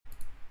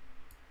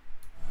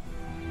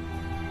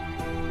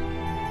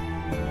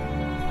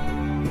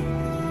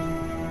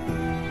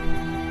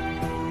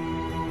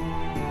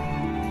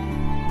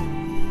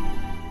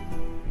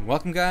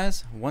Welcome,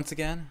 guys, once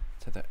again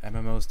to the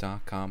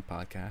MMOs.com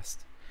podcast.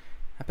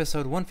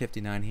 Episode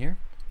 159 here.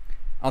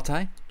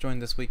 Altai,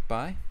 joined this week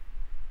by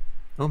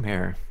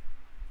Omer.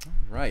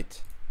 Right.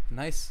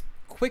 Nice,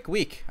 quick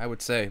week, I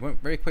would say.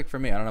 Went very quick for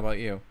me. I don't know about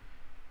you.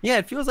 Yeah,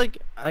 it feels like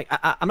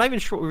I'm not even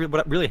sure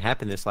what really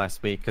happened this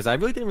last week because I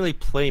really didn't really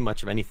play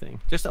much of anything.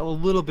 Just a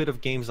little bit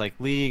of games like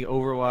League,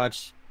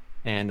 Overwatch,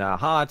 and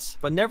HOTS,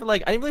 but never I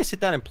didn't really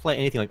sit down and play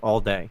anything like all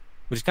day,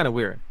 which is kind of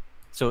weird.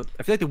 So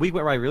I feel like the week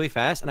went by really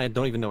fast, and I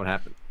don't even know what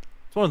happened.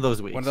 It's one of those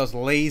weeks. One of those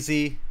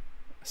lazy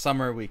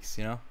summer weeks,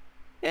 you know?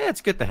 Yeah, it's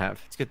good to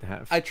have. It's good to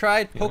have. I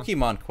tried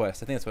Pokemon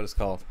Quest. I think that's what it's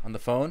called on the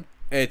phone.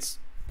 It's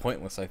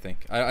pointless. I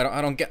think I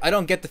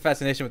don't get the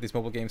fascination with these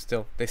mobile games.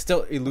 They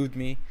still elude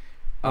me.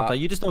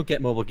 You just don't get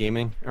mobile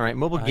gaming. All right,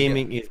 mobile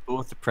gaming is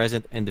both the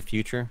present and the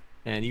future,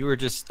 and you were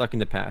just stuck in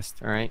the past.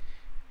 All right.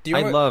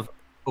 I love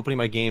opening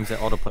my games that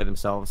autoplay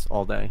themselves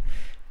all day.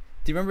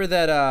 Do you remember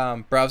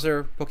that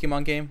browser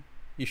Pokemon game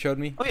you showed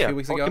me a few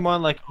weeks ago?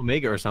 Pokemon like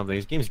Omega or something.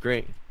 This game's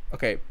great.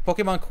 Okay,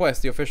 Pokemon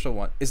Quest, the official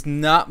one, is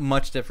not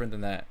much different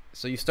than that.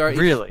 So you start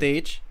each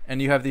stage,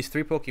 and you have these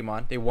three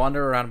Pokemon. They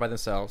wander around by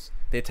themselves.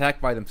 They attack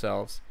by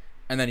themselves,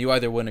 and then you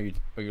either win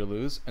or you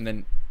lose, and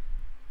then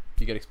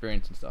you get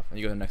experience and stuff, and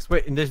you go to the next one.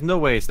 Wait, and there's no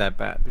way it's that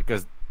bad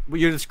because what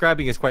you're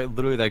describing is quite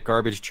literally that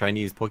garbage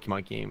Chinese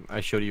Pokemon game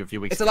I showed you a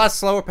few weeks ago. It's a lot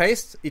slower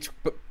paced. Each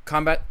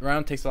combat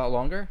round takes a lot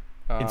longer.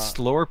 It's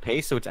slower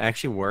paced, so it's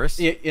actually worse?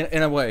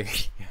 In a way,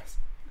 yes.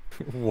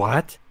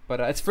 What? But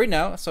it's free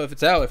now, so if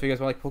it's out, if you guys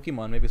want like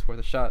Pokemon, maybe it's worth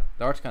a shot.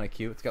 The art's kind of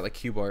cute. It's got like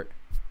cube art.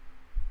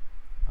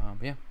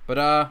 Yeah.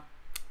 But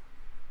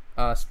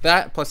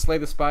that plus Slay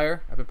the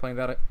Spire. I've been playing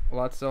that a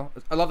lot still.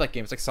 I love that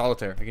game. It's like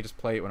solitaire. I can just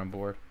play it when I'm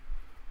bored.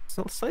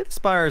 So Slay the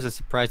Spire is a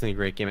surprisingly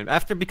great game.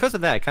 And because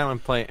of that, I kind of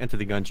want to play Enter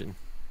the Gungeon.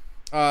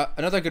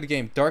 Another good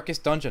game,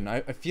 Darkest Dungeon.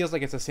 It feels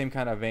like it's the same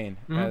kind of vein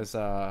as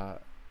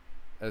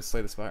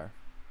Slay the Spire.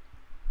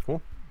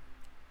 Cool.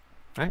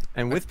 All right,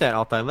 and with that,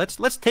 Altai,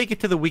 let's take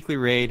it to the weekly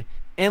raid,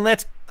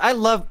 and I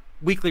love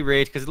weekly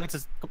raids because it lets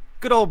us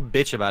good old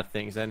bitch about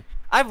things, and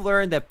I've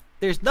learned that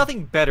there's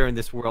nothing better in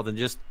this world than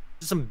just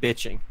some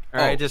bitching.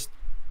 All right, just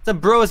some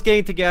bros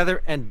getting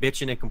together and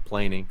bitching and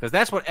complaining because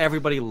that's what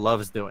everybody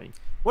loves doing.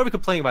 What are we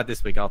complaining about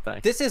this week,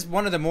 Altai? This is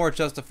one of the more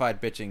justified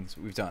bitchings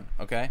we've done.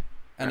 Okay,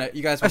 and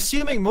you guys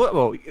assuming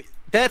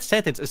that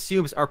sentence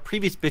assumes our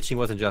previous bitching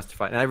wasn't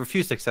justified, and I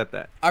refuse to accept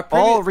that.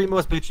 All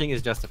Remo's bitching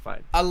is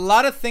justified. A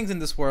lot of things in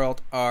this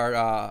world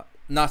are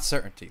not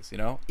certainties, you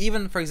know?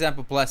 Even, for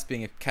example, Bless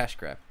being a cash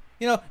grab.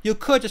 You know, you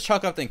could just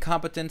chalk up the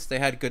incompetence. They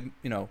had good,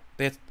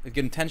 they had good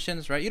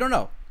intentions, right? You don't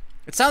know.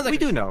 It sounds like... We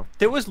do know.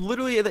 There was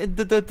literally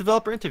the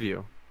developer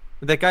interview.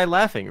 That guy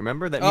laughing,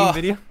 remember? That meme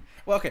video?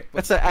 Well, okay.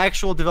 That's the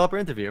actual developer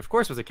interview. Of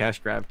course it was a cash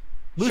grab.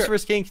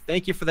 Lucifer's King,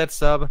 thank you for that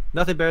sub.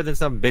 Nothing better than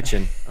some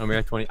bitching on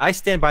America 20. I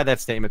stand by that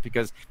statement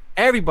because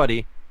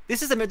everybody,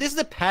 this is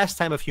a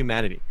pastime of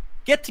humanity.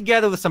 Get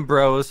together with some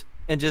bros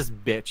and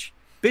just bitch.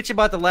 Bitch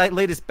about the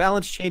latest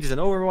balance changes in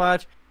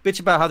Overwatch.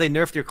 Bitch about how they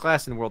nerfed your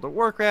class in World of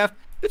Warcraft.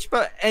 Bitch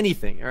about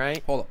anything, all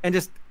right? Hold on. And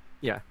just,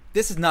 yeah.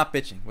 This is not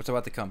bitching, what's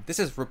about to come. This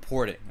is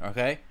reporting,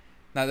 okay?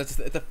 Now, it's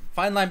a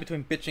fine line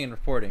between bitching and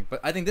reporting, but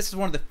I think this is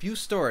one of the few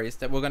stories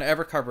that we're going to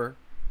ever cover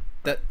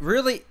that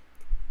really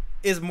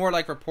is more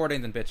like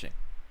reporting than bitching.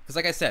 Because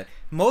like I said,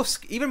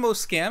 most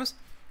scams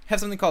have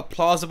something called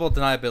plausible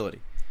deniability.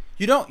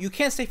 You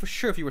can't say for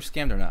sure if you were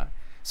scammed or not.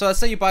 So let's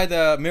say you buy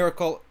the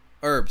miracle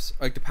herbs,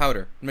 like the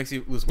powder, it makes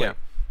you lose weight. Yeah.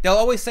 They'll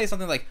always say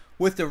something like,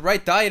 with the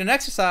right diet and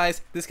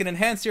exercise, this can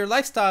enhance your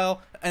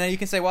lifestyle. And then you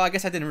can say, well, I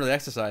guess I didn't really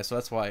exercise, so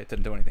that's why it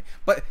didn't do anything.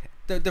 But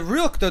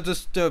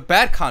the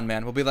bad con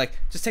man will be like,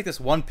 just take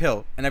this one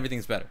pill and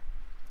everything's better.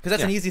 Because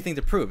that's an easy thing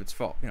to prove. It's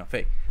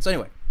fake. So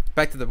anyway,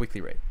 back to the weekly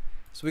raid.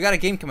 So we got a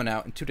game coming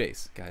out in 2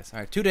 days, guys. All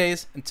right, 2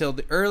 days until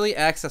the early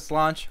access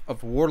launch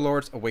of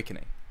Warlords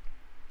Awakening.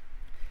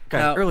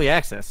 Now, early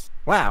access.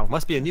 Wow,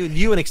 must be a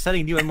new and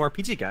exciting new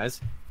MMORPG,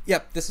 guys.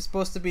 Yep, this is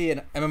supposed to be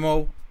an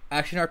MMO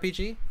action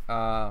RPG.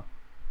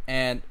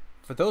 And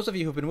for those of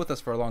you who've been with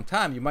us for a long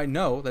time, you might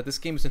know that this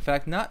game is in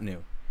fact not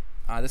new.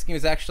 This game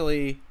is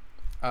actually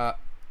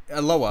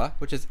Eloa,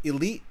 which is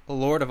Elite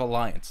Lord of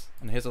Alliance.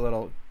 And here's a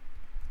little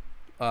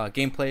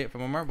gameplay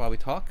from Omar while we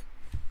talk.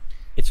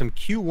 It's from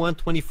Q1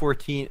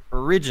 2014,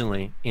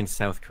 originally in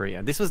South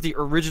Korea. This was the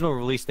original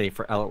release date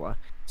for Eloa.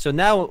 So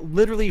now,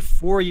 literally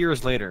 4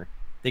 years later,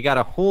 they got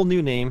a whole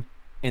new name,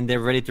 and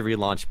they're ready to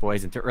relaunch,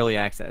 boys, into early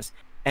access.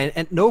 And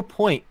at no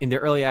point in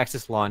their early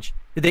access launch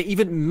did they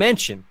even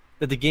mention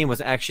that the game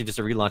was actually just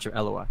a relaunch of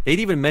Eloa. They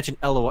didn't even mention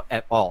Eloa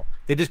at all.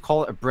 They just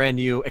call it a brand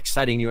new,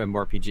 exciting new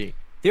MMORPG.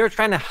 They were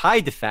trying to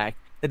hide the fact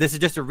that this is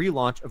just a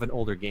relaunch of an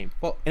older game.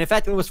 Well, and in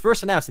fact, when it was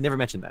first announced, they never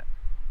mentioned that.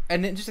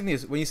 And the interesting thing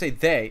is, when you say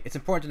they, it's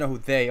important to know who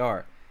they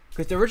are.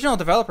 Because the original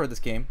developer of this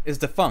game is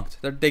defunct.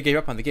 They gave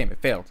up on the game. It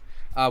failed.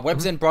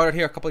 Webzen brought it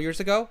here a couple years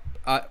ago,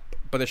 but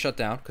they shut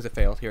down because it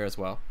failed here as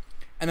well.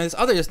 And then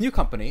this new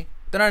company,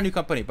 they're not a new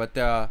company, but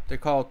they're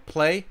called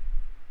Play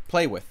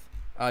With.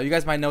 You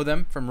guys might know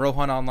them from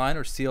Rohan Online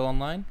or Seal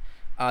Online.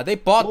 They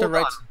bought the Hold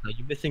on. rights. No,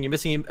 you're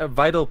missing a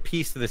vital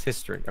piece to this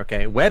history.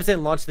 Okay,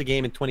 WebZen launched the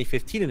game in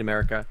 2015 in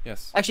America.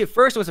 Yes. Actually, at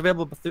first it was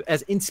available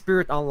as In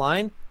Spirit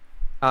Online,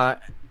 and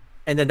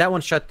then that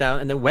one shut down.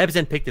 And then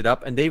WebZen picked it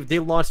up, and they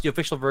launched the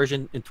official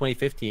version in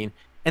 2015.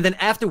 And then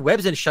after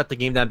WebZen shut the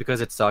game down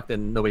because it sucked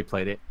and nobody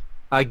played it,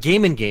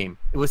 Game and Game.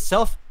 It was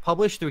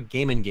self-published through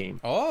Game and Game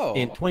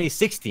in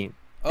 2016.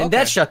 And Okay.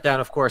 that shut down,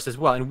 of course, as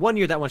well. In 1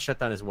 year, that one shut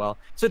down as well.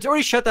 So it's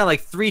already shut down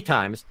like 3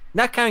 times,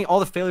 not counting all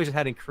the failures it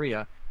had in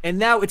Korea. And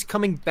now it's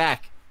coming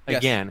back Yes.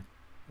 again.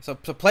 So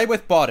Play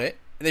With bought it.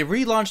 They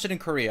relaunched it in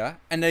Korea,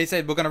 and they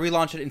said we're going to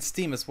relaunch it in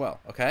Steam as well.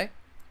 Okay.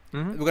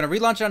 Mhm. We're going to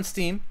relaunch it on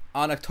Steam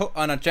on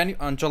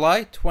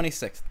July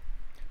 26th.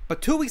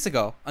 But 2 weeks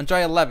ago, on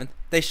July 11th,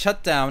 they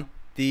shut down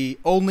the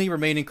only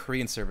remaining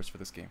Korean servers for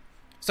this game.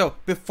 So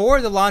before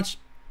the launch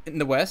in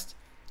the West,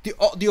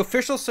 the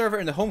official server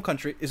in the home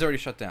country is already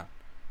shut down.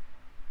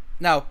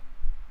 Now,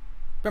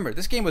 remember,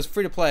 this game was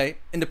free to play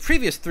in the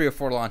previous 3 or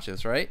 4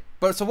 launches, right?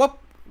 But so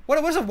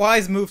what is a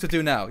wise move to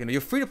do now? You know,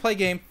 your free to play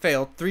game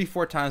failed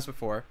 3-4 times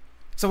before.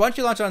 So why don't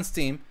you launch it on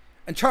Steam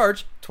and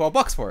charge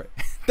 $12 for it?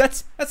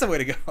 that's the way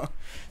to go.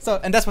 So,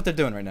 and that's what they're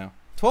doing right now.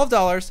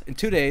 $12 in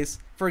 2 days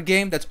for a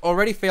game that's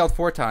already failed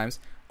 4 times,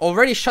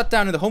 already shut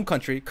down in the home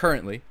country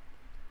currently.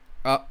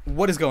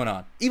 What is going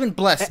on? Even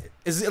Bless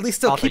is at least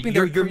still Alpha, keeping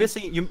you're their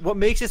missing. What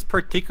makes this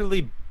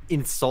particularly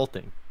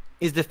insulting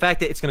is the fact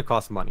that it's going to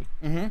cost money.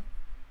 Mm-hmm.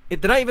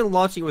 They're not even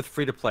launching it with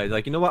free to play.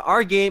 Like, you know what?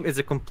 Our game is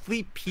a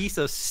complete piece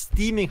of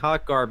steaming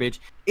hot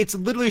garbage. It's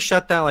literally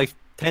shut down like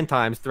 10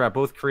 times throughout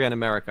both Korea and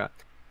America.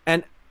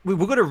 And we're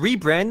going to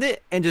rebrand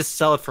it and just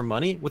sell it for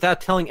money without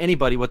telling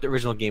anybody what the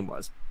original game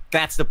was.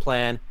 That's the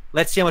plan.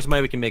 Let's see how much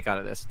money we can make out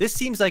of this. This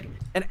seems like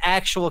an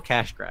actual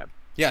cash grab.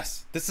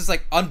 Yes, this is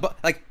like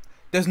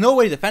there's no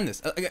way to defend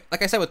this.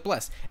 Like I said with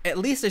Bless, at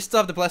least they still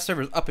have the Bless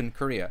servers up in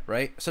Korea,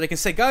 right? So they can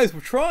say, guys,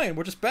 we're trying,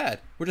 we're just bad,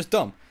 we're just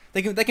dumb.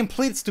 They can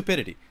plead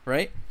stupidity,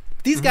 right?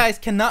 These guys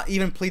cannot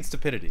even plead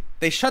stupidity.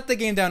 They shut the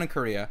game down in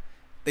Korea.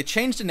 They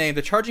changed the name.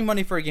 They're charging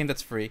money for a game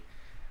that's free.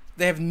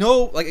 They have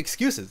no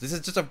excuses. This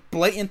is just a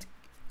blatant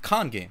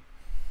con game.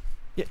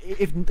 Yeah,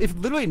 if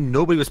literally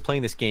nobody was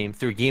playing this game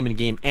through Game and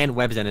Game and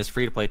WebZen as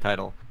free to play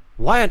title,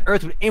 why on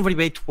earth would anybody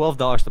pay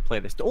 $12 to play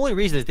this? The only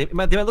reason is they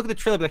might look at the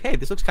trailer and be like, hey,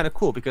 this looks kind of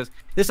cool because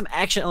there's some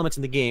action elements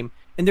in the game,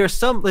 and there's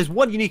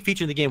one unique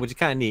feature in the game which is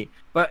kind of neat,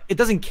 but it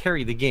doesn't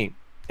carry the game.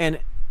 And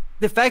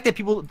the fact that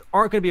people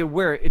aren't going to be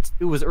aware it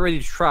was already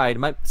tried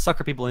might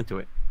sucker people into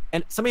it.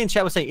 And somebody in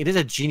chat was saying it is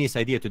a genius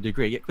idea to a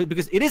degree,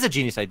 because it is a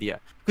genius idea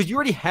because you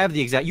already have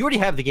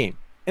the game,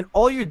 and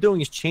all you're doing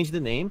is changing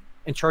the name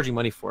and charging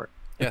money for it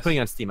and Yes. putting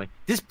it on Steam. Like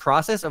this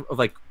process of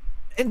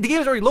and the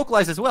game is already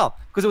localized as well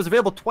because it was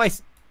available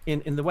twice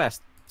in the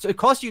West. So it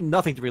costs you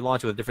nothing to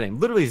relaunch with a different name,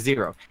 literally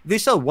zero. If they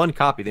sell one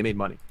copy, they made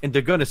money, and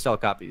they're going to sell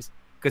copies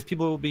because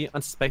people will be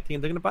unsuspecting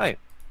and they're going to buy it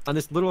on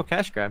this literal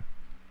cash grab.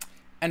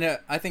 And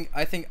I think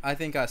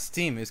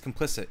Steam is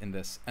complicit in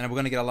this, and we're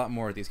gonna get a lot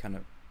more of these kind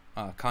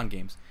of con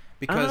games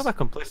I don't know because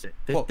about complicit.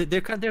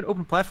 They're an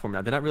open platform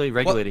now. They're not really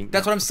well, regulating.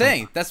 that's what I'm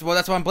saying. That's why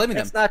I'm blaming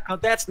them.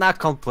 That's not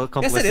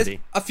complicity. Yes, it is.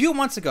 A few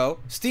months ago,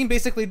 Steam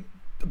basically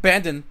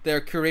abandoned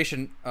their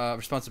curation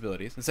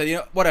responsibilities and said, you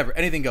know, whatever,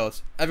 anything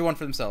goes, everyone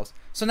for themselves.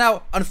 So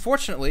now,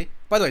 unfortunately,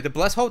 by the way,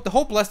 the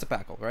whole Bless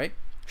debacle, right,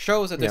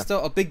 shows that there's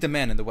still a big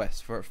demand in the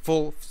West for a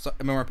full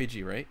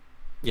MMORPG, right?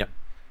 Yeah.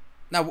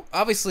 Now,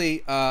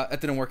 obviously,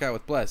 that didn't work out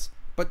with Bless,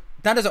 but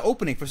now there's an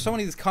opening for so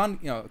many of these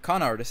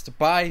con artists to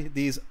buy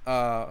these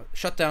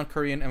shut down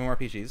Korean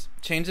MMORPGs,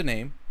 change the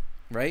name,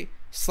 right?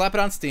 Slap it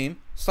on Steam,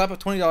 slap a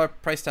 $20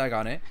 price tag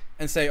on it,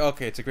 and say,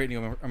 okay, it's a great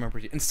new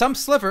MMORPG. And some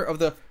sliver of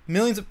the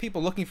millions of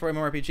people looking for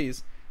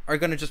MMORPGs are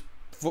going to just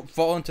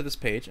fall into this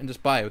page and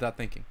just buy it without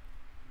thinking.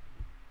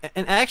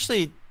 And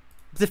actually,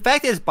 the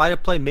fact that it's buy to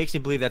play makes me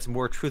believe that's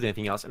more true than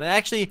anything else. And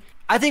actually,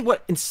 I think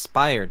what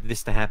inspired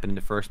this to happen in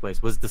the first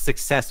place was the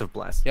success of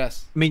Bless.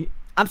 Yes. I mean,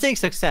 I'm saying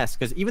success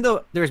because even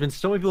though there's been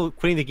so many people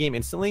quitting the game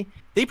instantly,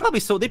 they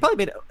probably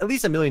made at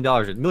least $1 million,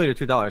 $1 or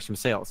 $2 from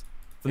sales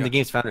from the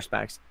game's founder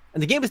packs.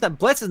 And the game is not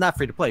Bless is not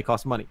free to play; it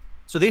costs money.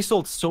 So they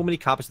sold so many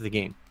copies of the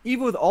game,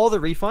 even with all the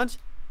refunds.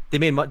 They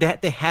made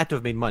they had to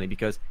have made money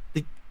because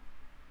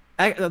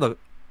look.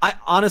 I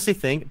honestly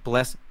think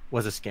Bless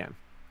was a scam.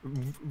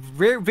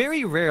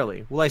 Very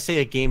rarely will I say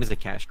a game is a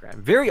cash grab.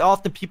 Very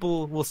often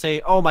people will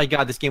say, "Oh my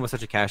God, this game was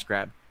such a cash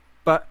grab,"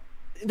 but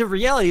the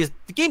reality is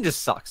the game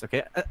just sucks.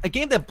 Okay, a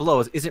game that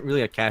blows isn't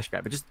really a cash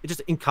grab. It's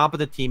just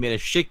incompetent team made a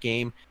shit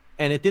game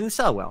and it didn't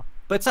sell well.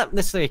 But it's not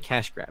necessarily a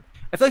cash grab.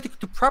 I feel like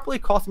to properly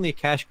call something a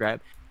cash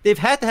grab, they've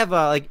had to have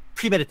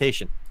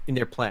premeditation in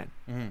their plan.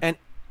 Mm-hmm. And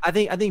I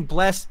think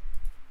Bless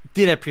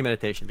did have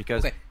premeditation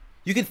because Okay,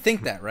 you can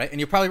think that, right?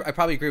 And I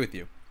probably agree with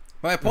you.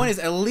 But my point is,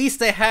 at least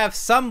they have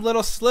some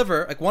little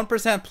sliver, like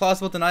 1%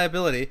 plausible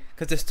deniability,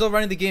 because they're still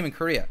running the game in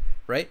Korea,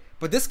 right?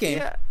 But this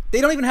game, they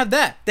don't even have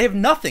that. They have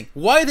nothing.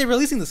 Why are they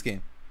releasing this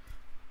game?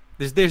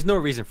 there's no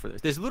reason for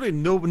this. There's literally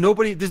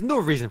nobody. There's no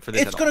reason for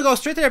this. It's going to go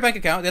straight to their bank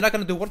account. They're not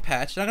going to do one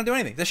patch. They're not going to do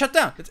anything. They're shut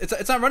down.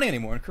 It's not running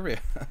anymore in Korea.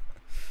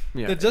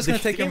 Yeah, They're just gonna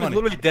take your game money. is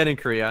literally dead in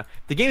Korea.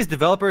 The game's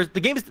developers,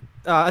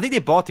 I think they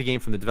bought the game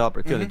from the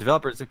developer too. The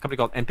developer is a company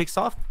called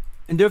Empicsoft,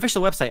 and their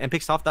official website,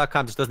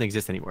 empicsoft.com, just doesn't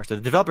exist anymore. So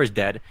the developer is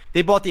dead.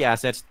 They bought the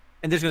assets,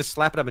 and they're just gonna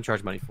slap it up and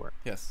charge money for it.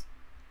 Yes.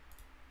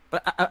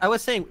 But I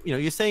was saying,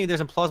 you're saying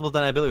there's implausible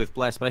deniability with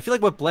Bless, but I feel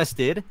like what Bless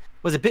did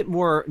was a bit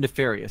more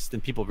nefarious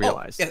than people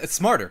realize. Yeah, it's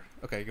smarter.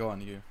 Okay, go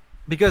on. You.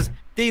 Because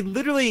they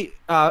literally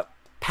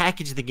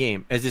packaged the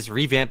game as this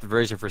revamped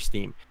version for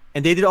Steam,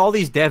 and they did all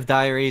these dev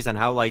diaries on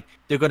how like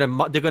they're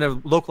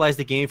gonna localize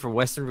the game for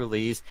Western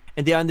release,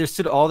 and they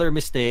understood all their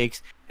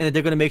mistakes, and that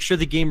they're gonna make sure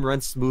the game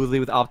runs smoothly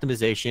with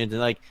optimizations, and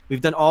like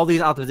we've done all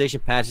these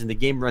optimization patches, and the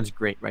game runs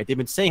great, right? They've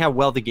been saying how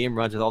well the game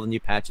runs with all the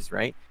new patches,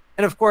 right?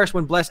 And of course,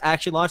 when Bless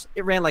actually launched,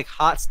 it ran like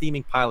hot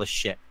steaming pile of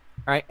shit,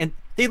 all right? And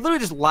they literally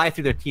just lied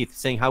through their teeth,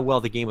 saying how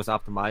well the game was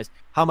optimized,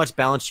 how much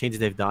balance changes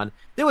they've done.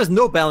 There was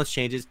no balance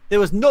changes. There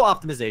was no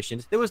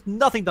optimizations. There was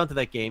nothing done to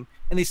that game,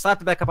 and they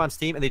slapped it back up on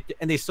Steam,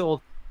 and they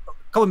sold a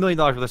couple $1 million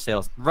worth of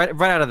sales right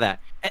out of that.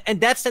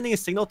 And that's sending a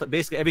signal to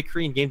basically every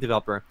Korean game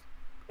developer,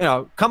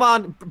 come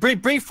on,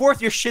 bring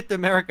forth your shit to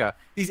America.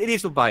 These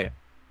idiots will buy it,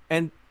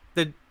 and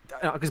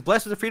because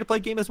Bless was a free-to-play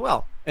game as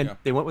well, and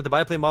they went with the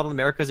buy-play model in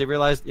America because they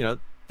realized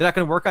they're not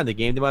going to work on the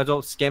game. They might as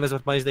well scam as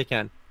much money as they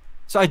can.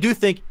 So I do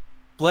think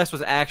Bless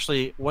was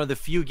actually one of the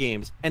few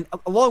games, and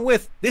along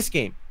with this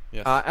game,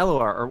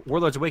 LOR or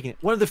Warlords Awakening,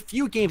 one of the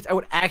few games I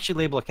would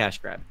actually label a cash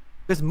grab.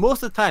 Because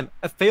most of the time,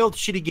 a failed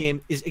shitty game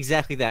is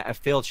exactly that, a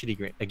failed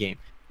shitty game.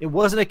 It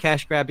wasn't a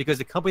cash grab because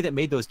the company that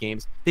made those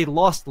games, they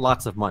lost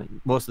lots of money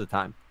most of the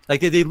time.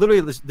 Like they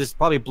literally, this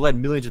probably bled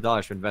millions of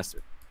dollars for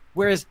investors.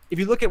 Whereas if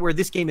you look at where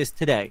this game is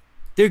today,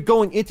 they're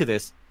going into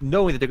this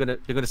knowing that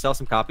they're gonna sell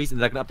some copies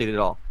and they're not gonna update it at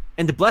all.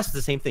 And the Bless is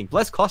the same thing.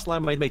 Bless cost a lot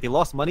of money to make. They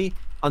lost money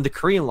on the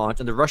Korean launch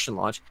and the Russian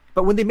launch,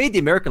 but when they made the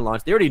American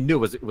launch, they already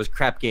knew it was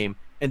crap game,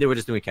 and they were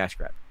just doing cash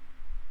grab.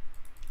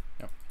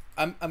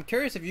 I'm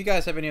curious if you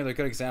guys have any other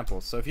good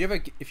examples. So if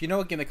you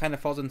know a game that kind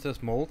of falls into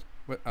this mold,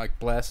 like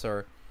Bless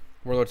or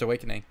Warlords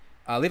Awakening,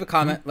 leave a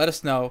comment. Let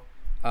us know.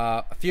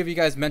 A few of you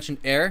guys mentioned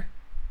Air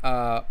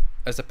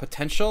as a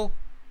potential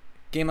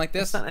game like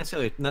this. It's not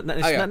necessarily not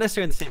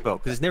necessarily in the same boat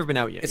because it's never been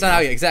out yet. It's not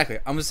out yet, exactly.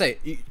 I'm gonna say,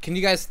 can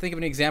you guys think of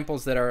any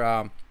examples that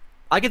are?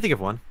 I can think of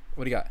one.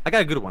 What do you got? I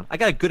got a good one. I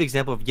got a good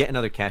example of yet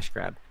another cash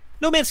grab.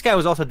 No Man's Sky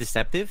was also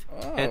deceptive.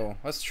 Oh,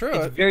 that's true.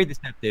 It's very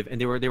deceptive,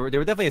 and they were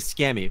definitely a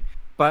scammy.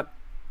 But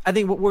I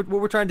think what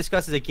we're trying to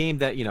discuss is a game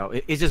that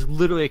is just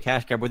literally a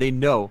cash grab where they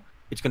know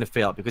it's going to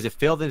fail because it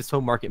failed in its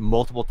home market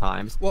multiple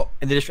times. Well,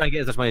 and they're just trying to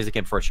get as much money as they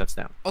can before it shuts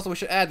down. Also, we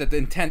should add that the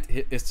intent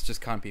is to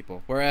just con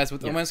people. Whereas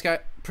with No Man's Sky,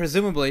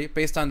 presumably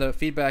based on the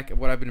feedback of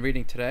what I've been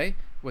reading today,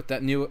 with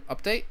that new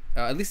update,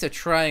 at least they're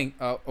trying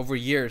over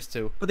years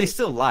to. But they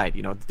still lied,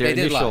 Their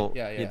initial.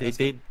 Yeah.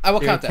 I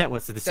will count that.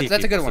 Was to deceive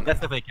that's a good people, one. So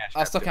that's definitely a cash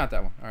grab. I'll still count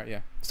that one. All right, yeah.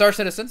 Star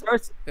Citizen.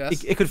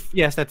 Yes. It could.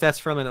 Yes, that's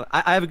firmly.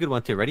 I have a good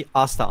one too. Ready?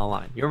 Asta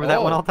Online. You remember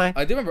that one, Altai?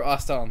 I do remember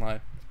Asta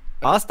Online.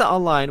 Asta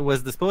Online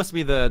was supposed to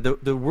be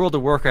the World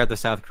of Warcraft of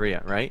South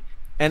Korea, right?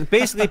 And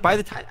basically, by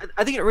the time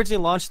I think it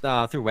originally launched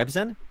through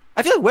Webzen.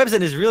 I feel like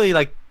Webzen is really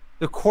like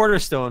the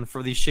cornerstone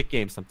for these shit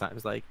games.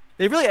 Sometimes, like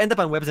they really end up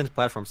on Webzen's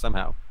platform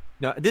somehow.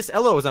 This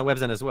LO was on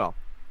Webzen as well,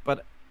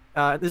 but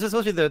this is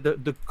supposed to be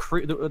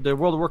the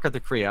World of Warcraft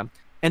of Korea,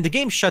 and the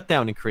game shut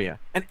down in Korea.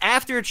 And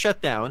after it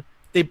shut down,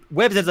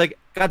 Webzen's like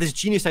got this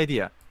genius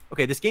idea.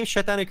 Okay, this game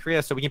shut down in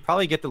Korea, so we can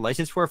probably get the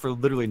license for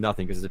literally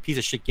nothing because it's a piece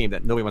of shit game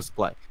that nobody wants to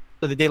play.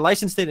 So they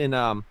licensed it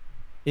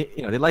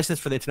they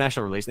licensed for the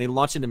international release, and they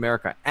launched it in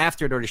America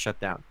after it already shut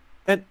down.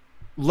 And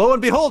lo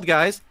and behold,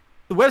 guys,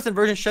 the Webzen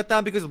version shut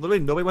down because literally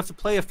nobody wants to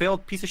play a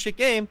failed piece of shit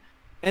game.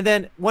 And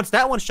then once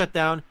that one shut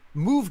down,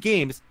 Move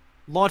Games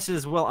launched it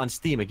as well on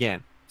Steam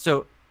again.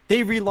 So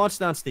they relaunched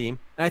it on Steam,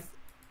 and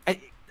I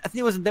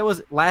think that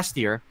was last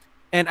year.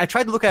 And I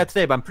tried to look at it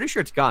today, but I'm pretty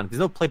sure it's gone. There's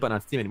no play button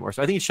on Steam anymore.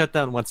 So I think it shut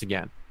down once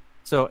again.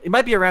 So it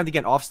might be around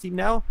again off Steam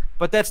now,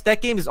 but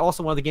that game is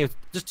also one of the games.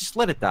 Just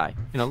let it die.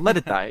 Let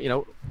it die.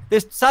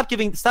 Stop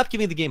giving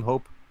the game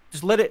hope.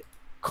 Just let it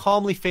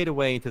calmly fade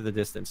away into the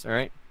distance. All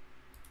right.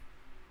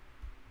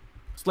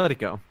 Just let it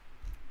go.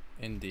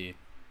 Indeed.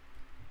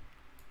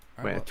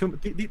 Wait, I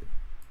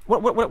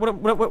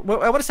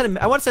want to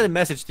send a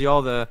message to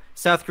all the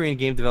South Korean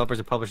game developers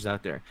and publishers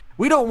out there.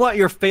 We don't want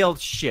your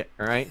failed shit.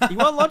 All right. You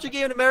want to launch a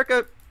game in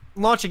America?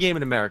 Launch a game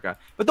in America,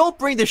 but don't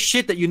bring the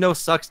shit that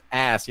sucks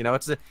ass.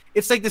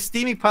 It's like the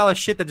steaming pile of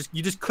shit that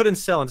you just couldn't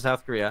sell in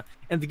South Korea,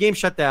 and the game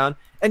shut down,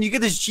 and you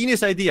get this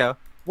genius idea.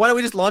 Why don't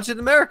we just launch it in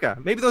America?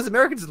 Maybe those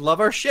Americans love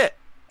our shit.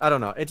 I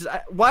don't know.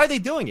 Why are they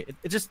doing it?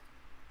 It just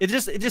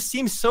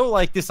seems so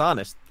like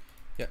dishonest.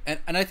 Yeah,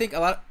 and I think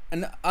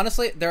and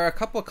honestly, there are a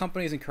couple of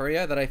companies in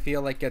Korea that I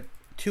feel like get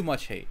too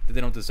much hate that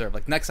they don't deserve.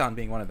 Like Nexon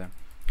being one of them.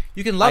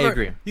 You can love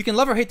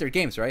or hate their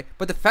games, right?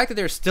 But the fact that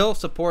they're still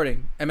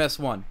supporting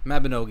MS1,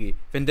 Mabinogi,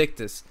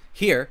 Vindictus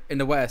here in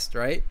the West,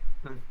 right?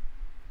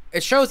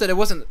 It shows that it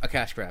wasn't a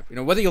cash grab.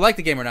 Whether you like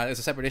the game or not is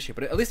a separate issue,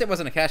 but at least it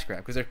wasn't a cash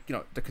grab because they're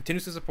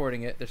continuously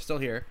supporting it. They're still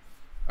here.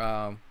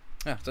 So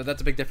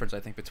that's a big difference,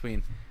 I think,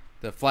 between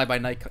the fly by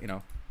night,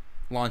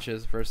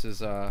 launches versus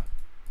the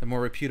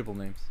more reputable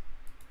names.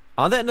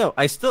 On that note,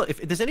 if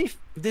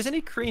there's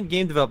any Korean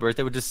game developers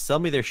that would just sell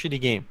me their shitty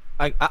game,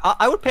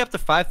 I would pay up to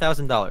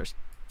 $5,000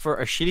 for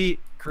a shitty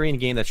Korean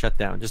game that shut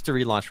down just to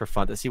relaunch for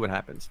fun to see what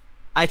happens.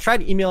 I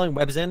tried emailing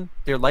Webzen,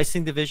 their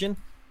licensing division,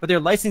 but their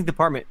licensing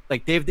department,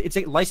 like it's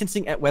like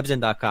licensing at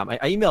webzen.com. I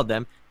emailed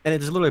them and it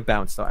just literally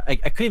bounced. So I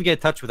couldn't even get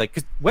in touch with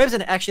because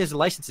Webzen actually has the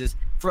licenses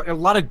for a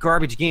lot of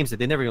garbage games that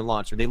they never even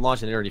launched or they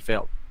launched and it already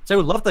failed. So I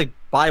would love to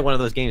buy one of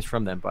those games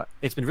from them, but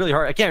it's been really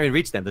hard. I can't even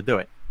reach them to do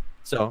it.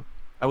 So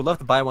I would love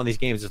to buy one of these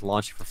games, just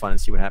launch it for fun and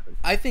see what happens.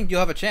 I think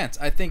you'll have a chance.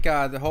 I think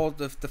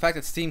the fact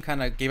that Steam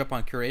kind of gave up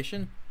on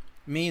curation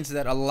means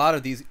that a lot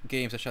of these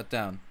games are shut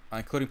down,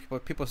 including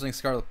people selling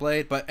Scarlet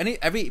Blade. But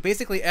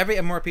basically every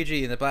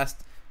MMORPG in the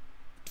last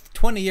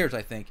 20 years,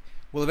 I think,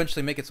 will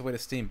eventually make its way to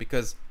Steam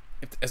because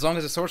as long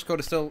as the source code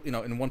is still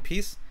in one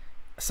piece,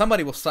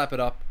 somebody will slap it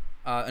up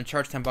and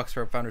charge $10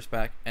 for a founder's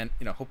pack, and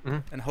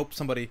hope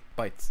somebody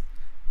bites.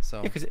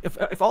 So because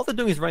if all they're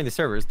doing is running the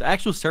servers, the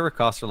actual server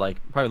costs are like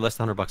probably less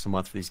than $100 a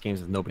month for these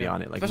games with nobody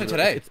on it. Like especially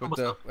today, with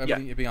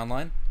everything you'd be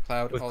online,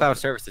 cloud, with cloud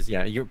services.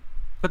 Yeah, you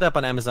put that up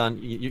on Amazon.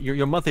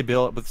 Your monthly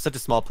bill with such a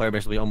small player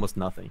base will be almost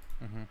nothing.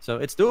 Mm-hmm. So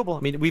it's doable.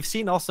 I mean, we've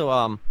seen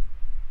also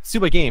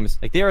Suba Games,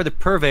 like they are the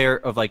purveyor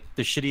of like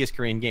the shittiest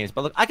Korean games.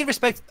 But look, I can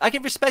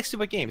respect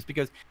Suba Games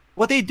because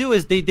what they do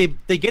is they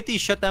get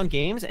these shutdown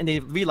games and they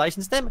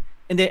relicense them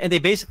and they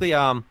basically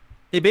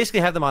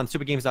have them on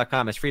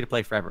SubaGames.com as free to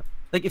play forever.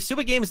 Like if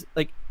Suba Games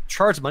like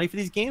charge money for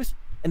these games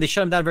and they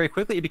shut them down very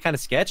quickly, it'd be kind of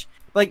sketch.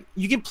 Like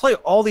you can play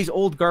all these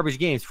old garbage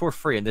games for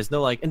free and there's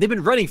no and they've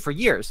been running for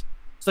years.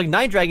 So like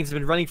Nine Dragons has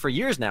been running for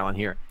years now on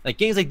here. Like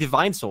games like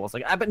Divine Souls.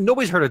 Like I bet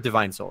nobody's heard of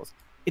Divine Souls.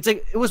 It's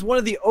like it was one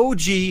of the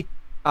OG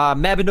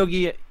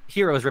Mabinogi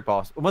Heroes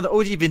ripoffs, one of the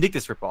OG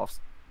Vindictus ripoffs.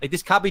 Like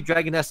this copied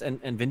Dragoness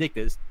and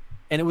Vindictus,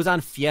 and it was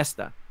on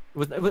Fiesta.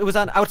 It was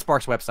on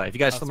Outspark's website. If you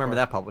guys still remember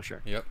that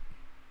publisher. Yep.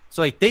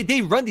 So like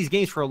they run these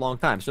games for a long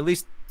time. So at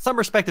least some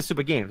respect to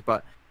Suba Games,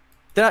 but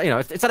they're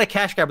not, it's not a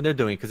cash grab when they're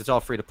doing it because it's all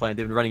free to play and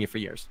they've been running it for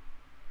years.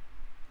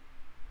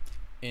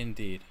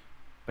 Indeed.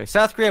 Okay,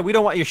 South Korea, we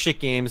don't want your shit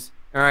games.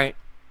 All right.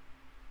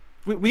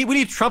 We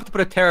need Trump to put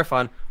a tariff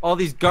on all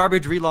these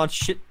garbage relaunch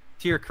shit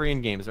tier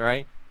Korean games. All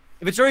right.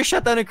 If it's already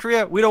shut down in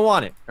Korea, we don't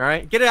want it. All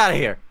right, get it out of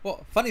here.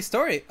 Well, funny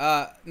story.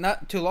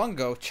 Not too long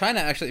ago, China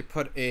actually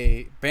put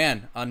a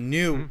ban on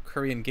new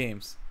Korean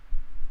games.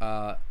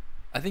 I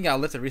think I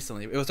lifted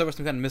recently. It was over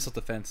some kind of missile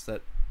defense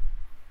that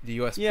the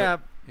U.S. Yeah,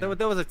 there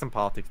was like some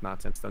politics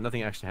nonsense though.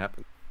 Nothing actually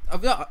happened.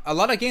 A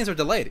lot of games were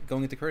delayed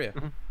going into Korea,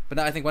 but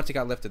now I think once it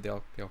got lifted, they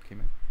all came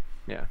in.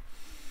 Yeah.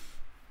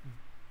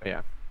 But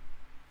yeah.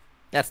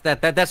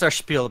 That's our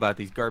spiel about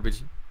these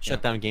garbage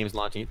shutdown games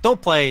launching.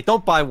 Don't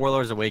buy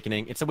Warlords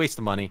Awakening. It's a waste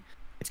of money.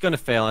 It's going to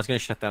fail. It's going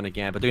to shut down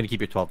again, but they're going to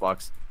keep you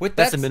 $12.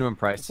 That's the minimum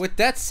price. With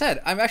that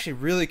said, I'm actually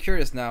really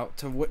curious now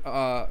to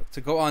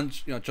go on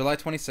July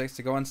 26th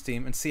to go on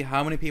Steam and see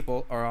how many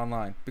people are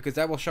online because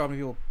that will show how many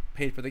people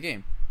paid for the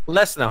game.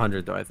 Less than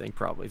 100 though, I think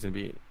probably is going to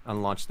be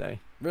on launch day.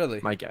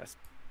 Really? My guess.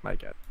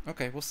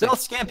 Okay, we'll see. They'll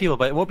scam people,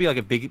 but it won't be like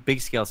a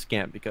big scale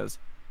scam because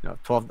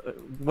 12.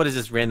 What is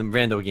this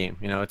rando game?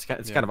 It's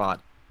kind of odd.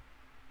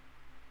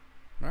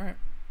 All right.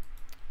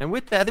 And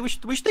with that, I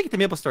think we should take it to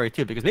MapleStory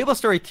 2 because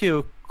MapleStory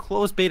 2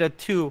 closed beta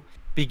 2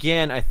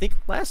 began I think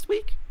last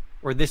week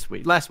or this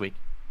week. Last week.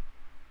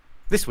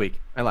 This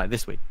week. I lied.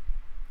 This week.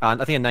 I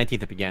think on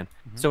 19th it began.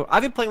 So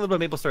I've been playing a little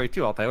bit of MapleStory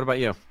 2. Altai, what about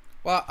you?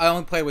 Well, I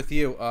only played with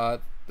you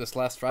this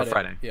last Friday.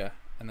 Friday. Yeah,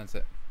 and that's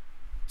it.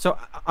 So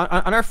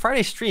on our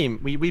Friday stream,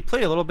 we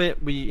played a little bit.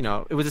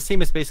 It was the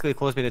same as basically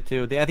closed beta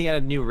 2. They I think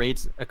added new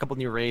raids, a couple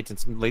new raids, and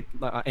some late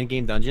end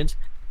game dungeons.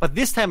 But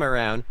this time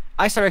around,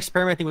 I started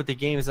experimenting with the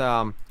game's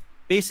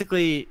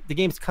basically the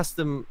game's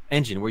custom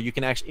engine where you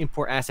can actually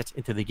import assets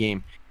into the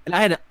game, and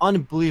I had an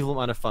unbelievable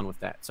amount of fun with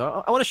that.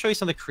 So I want to show you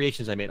some of the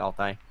creations I made,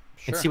 Altai,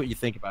 and see what you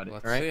think about it.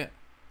 Let's all right? see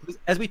it.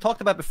 As we talked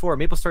about before,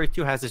 MapleStory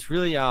 2 has this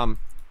really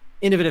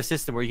innovative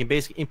system where you can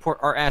basically import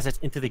our assets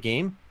into the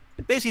game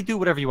and basically do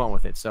whatever you want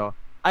with it. So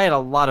I had a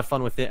lot of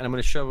fun with it, and I'm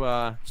going to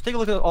show. Just take a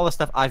look at all the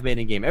stuff I've made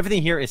in game.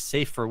 Everything here is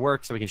safe for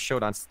work, so we can show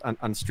it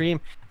on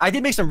stream. I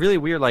did make some really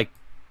weird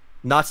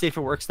not safe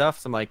for work stuff.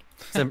 Some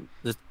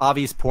just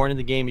obvious porn in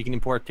the game you can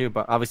import too,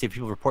 but obviously if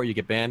people report you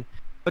get banned.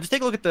 But just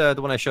take a look at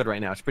the one I showed right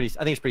now. I think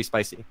it's pretty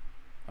spicy.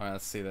 All right,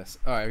 let's see this.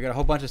 All right, we got a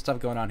whole bunch of stuff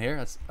going on here.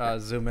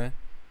 Let's zoom in.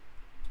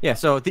 Yeah,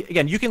 so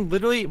again, you can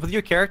literally with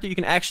your character, you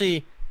can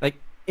actually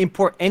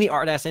import any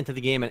art asset into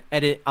the game and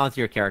edit it onto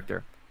your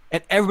character,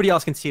 and everybody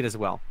else can see it as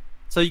well.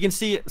 So you can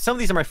see some of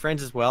these are my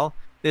friends as well.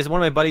 There's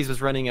one of my buddies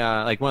was running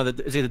one of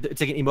the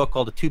it's like an emote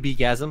called the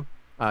 2B-gasm.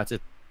 It's an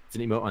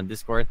emote on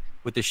Discord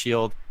with the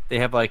shield. They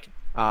have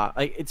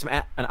it's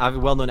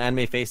an well-known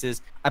anime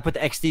faces. I put the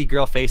XD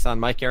girl face on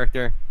my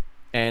character,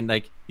 and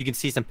you can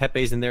see some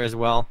Pepe's in there as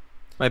well.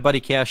 My buddy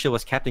Chaos Shield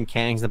was Captain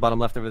Kang's in the bottom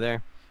left over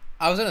there.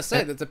 I was gonna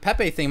say that the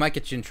Pepe thing might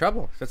get you in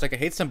trouble. It's like a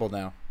hate symbol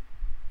now.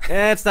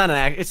 It's not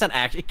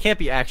it can't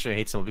be actually a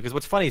hate symbol because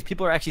what's funny is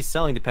people are actually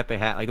selling the Pepe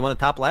hat. Like the one on the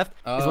top left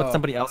is what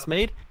somebody else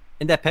made.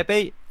 and that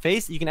Pepe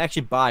face you can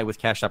actually buy with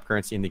Cash App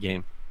currency in the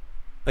game.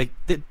 Like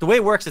the way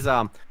it works is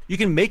you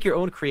can make your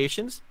own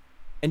creations,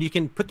 and you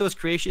can put those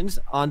creations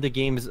on the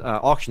game's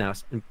auction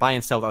house and buy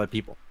and sell to other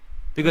people.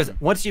 Because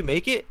once you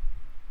make it,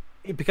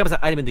 it becomes an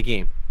item in the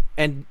game,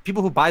 and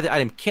people who buy the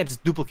item can't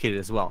just duplicate it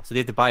as well. So they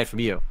have to buy it from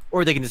you,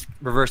 or they can just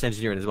reverse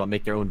engineer it as well,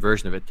 make their own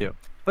version of it too.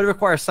 But it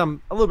requires a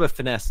little bit of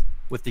finesse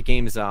with the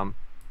game's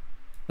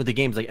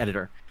like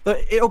editor.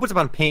 But it opens up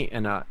on Paint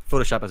and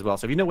Photoshop as well.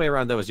 So if you know way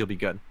around those, you'll be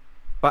good.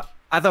 But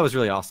I thought it was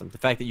really awesome, the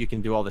fact that you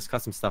can do all this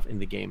custom stuff in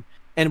the game.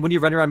 And when you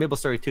run around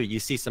MapleStory 2, you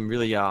see some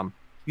really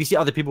you see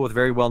other people with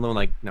very well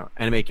known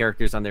anime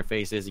characters on their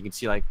faces. You can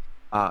see like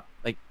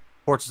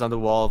portraits on the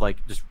wall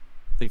of just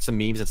like some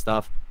memes and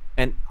stuff.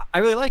 And I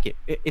really like it.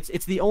 It's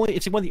one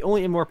of the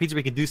only MMORPGs where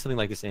you can do something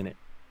like this in it.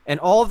 And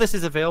all of this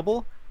is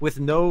available with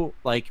no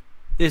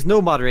there's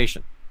no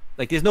moderation.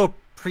 There's no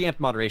preempt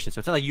moderation. So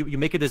it's not like you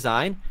make a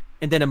design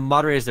and then a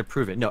moderator has to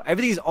approve it. No,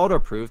 everything is auto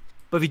approved.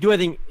 But if you do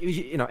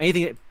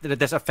anything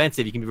that's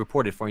offensive, you can be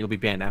reported for and you'll be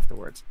banned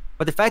afterwards.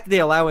 But the fact that they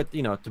allow it,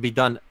 to be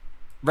done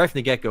right from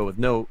the get-go with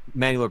no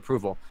manual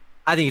approval,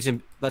 I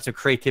think lets some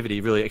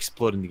creativity really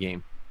explode in the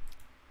game.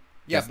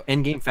 Yeah.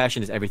 Endgame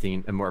fashion is everything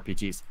in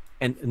MMORPGs.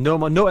 And no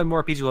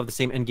MMORPG will have the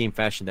same endgame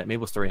fashion that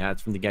MapleStory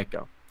has from the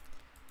get-go.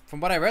 From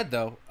what I read,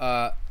 though,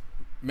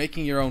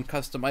 making your own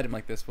custom item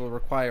like this will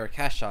require a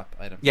Cash Shop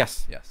item.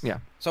 Yes. Yeah.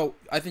 So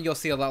I think you'll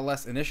see a lot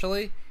less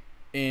initially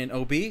in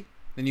OB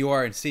than you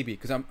are in CB,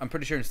 because I'm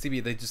pretty sure in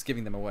CB they're just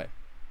giving them away.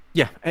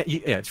 Yeah,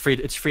 it's free.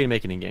 It's free to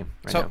make it in game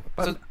now.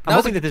 But so I'm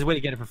hoping that there's a way to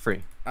get it for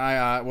free.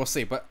 We'll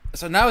see. But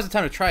so now is the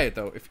time to try it,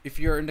 though. If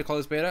you're into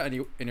closed beta and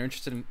you're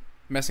interested in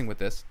messing with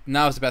this,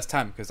 now is the best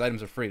time because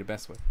items are free to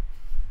mess with.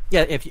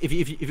 Yeah, if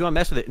you want to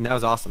mess with it, that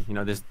was awesome.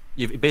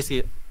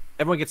 Basically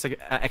everyone gets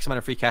X amount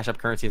of free Cash App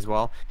currency as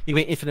well. You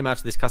can make infinite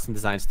amounts of these custom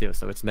designs too,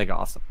 so it's mega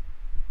awesome.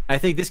 I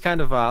think this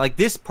kind of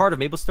this part of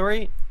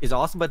MapleStory is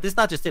awesome, but this is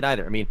not just it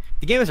either. I mean,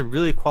 the game has some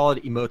really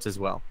quality emotes as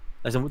well.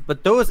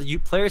 But those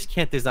players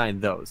can't design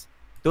those.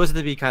 Those have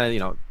to be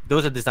kind of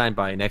those are designed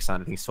by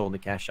Nexon, I think, sold in the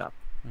Cash Shop.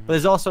 Mm-hmm. But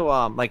there's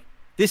also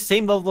this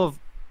same level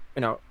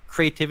of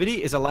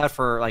creativity is allowed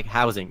for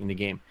housing in the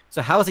game.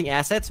 So housing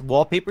assets,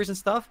 wallpapers and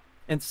stuff,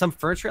 and some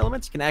furniture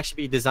elements can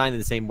actually be designed in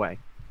the same way,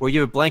 where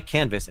you have a blank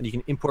canvas and you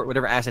can import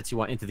whatever assets you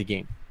want into the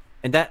game.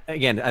 And that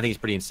again, I think is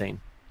pretty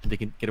insane. They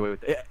can get away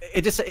with it.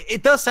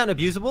 It does sound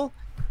abusable,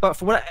 but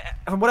from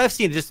what I've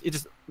seen, it's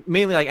just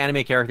mainly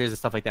anime characters and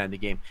stuff like that in the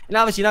game. And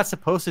obviously, you're not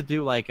supposed to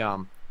do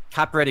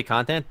copyrighted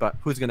content, but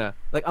who's gonna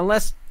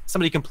unless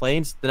somebody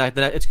complains, then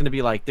it's gonna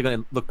be they're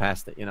gonna look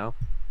past it,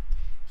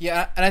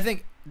 Yeah, and I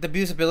think the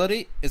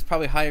abusability is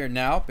probably higher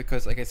now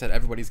because, like I said,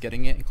 everybody's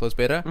getting it in closed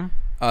beta.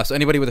 Mm-hmm. So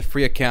anybody with a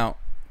free account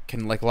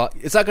can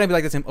it's not gonna be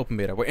like the same open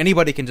beta where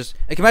anybody can just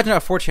imagine a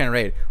 4chan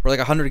raid where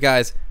 100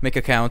 guys make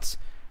accounts.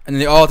 And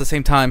they all at the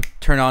same time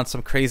turn on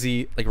some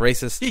crazy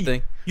racist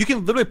thing. You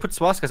can literally put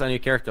swastikas on your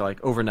character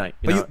overnight.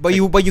 But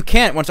you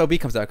can't once OB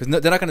comes out because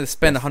they're not going to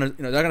spend 100.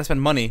 They're not going to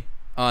spend money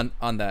on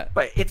that.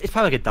 But it's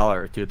probably $1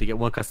 or $2 to get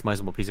one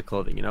customizable piece of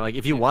clothing.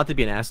 If you want to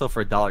be an asshole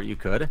for $1, you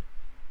could.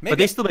 Maybe. But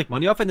they still make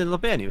money off it, and then they'll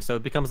ban you. So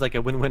it becomes a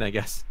win-win, I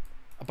guess.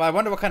 But I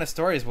wonder what kind of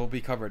stories will be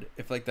covered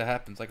if that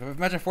happens.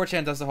 Imagine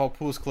 4chan does the whole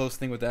pools close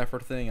thing with the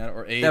effort thing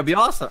or AIDS. That'd be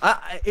awesome.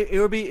 It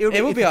would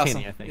be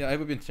awesome. I think. Yeah, it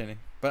would be entertaining.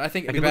 But I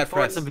think it'd be bad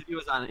for some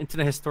videos on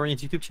Internet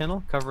Historian's YouTube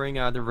channel covering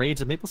the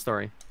raids of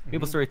MapleStory.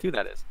 MapleStory 2,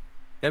 that is.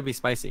 That'd be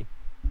spicy.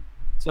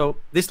 So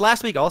this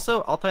last week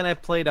also, Altai and I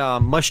played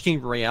Mush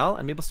King Royale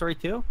on MapleStory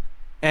 2.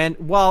 And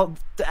while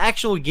the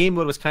actual game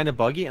mode was kind of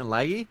buggy and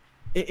laggy,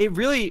 it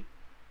really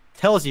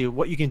tells you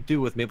what you can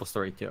do with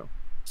MapleStory 2.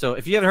 So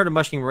if you haven't heard of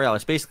Mush King Royale,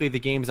 it's basically the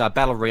game's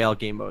Battle Royale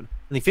game mode.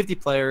 Only 50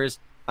 players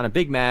on a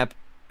big map,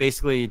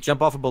 basically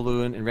jump off a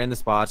balloon in random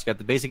spots. You got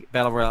the basic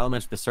Battle Royale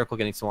elements with the circle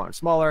getting smaller and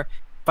smaller,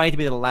 fighting to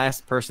be the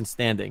last person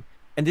standing.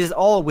 And this is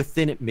all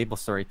within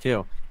MapleStory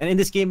 2. And in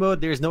this game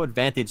mode, there is no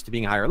advantage to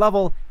being a higher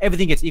level.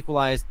 Everything gets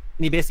equalized,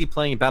 and you're basically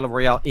playing Battle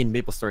Royale in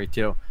MapleStory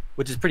 2,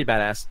 which is pretty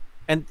badass.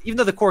 And even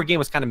though the core game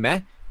was kind of meh,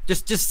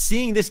 just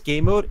seeing this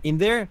game mode in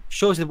there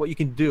shows you what you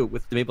can do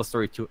with the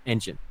MapleStory 2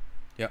 engine.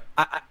 Yeah,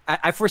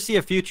 I foresee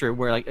a future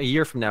where a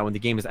year from now when the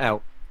game is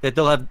out that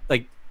they'll have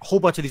a whole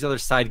bunch of these other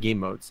side game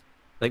modes,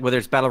 whether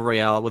it's Battle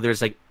Royale, whether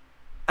it's I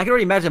can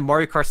already imagine a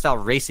Mario Kart style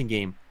racing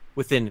game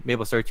within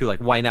MapleStory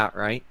 2. Why not,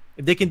 right?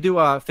 If they can do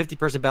a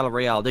 50-person Battle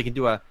Royale, they can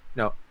do a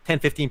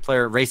 10-15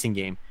 player racing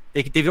game.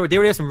 They already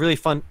have some really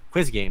fun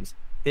quiz games.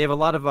 They have a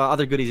lot of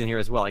other goodies in here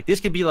as well. This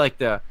could be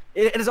it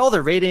is all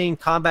the rating,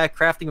 combat,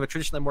 crafting of a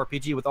traditional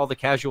MMORPG with all the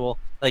casual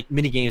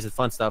mini games and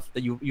fun stuff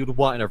that you'd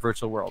want in a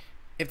virtual world.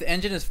 If the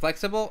engine is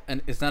flexible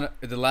and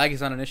the lag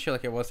is not an issue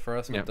like it was for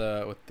us with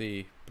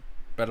the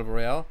Battle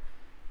Royale,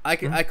 I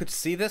could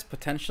see this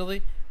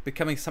potentially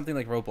becoming something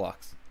like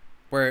Roblox,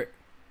 where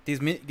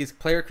these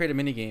player created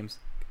mini games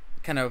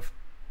kind of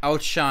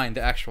outshine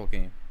the actual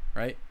game,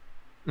 right?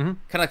 Mm-hmm.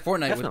 Kind of like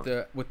Fortnite.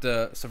 Definitely. with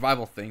the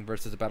survival thing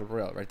versus the Battle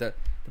Royale, right? The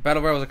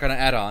Battle Royale was a kind of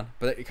add-on,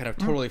 but it kind of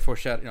totally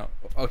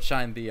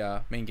outshine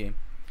the main game.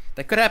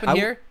 That could happen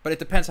here, but it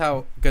depends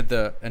how good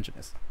the engine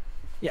is.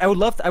 Yeah, I would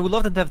love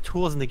them to have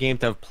tools in the game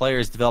to have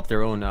players develop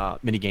their own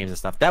mini games and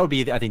stuff. That would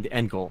be, I think, the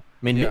end goal.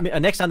 I mean, Yeah.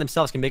 Nexon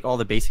themselves can make all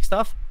the basic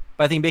stuff,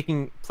 but I think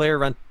making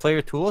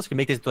player tools can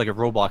make this like a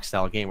Roblox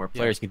style game where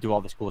players can do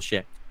all this cool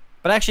shit.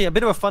 But actually, a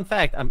bit of a fun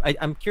fact.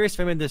 I'm curious if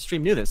anyone in the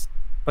stream knew this,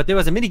 but there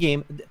was a mini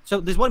game. So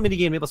there's one mini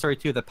game in MapleStory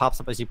 2 that pops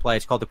up as you play.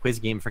 It's called the quiz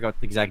game. I forgot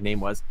what the exact name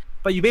was.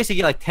 But you basically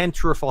get like 10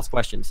 true or false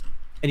questions,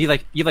 and you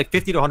have like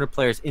 50 to 100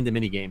 players in the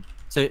mini game.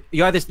 So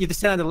you either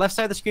stand on the left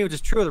side of the screen, which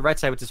is true, or the right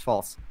side, which is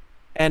false.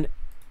 And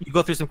you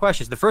go through some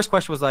questions. The first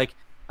question was like,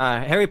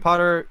 Harry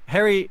Potter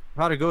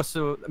goes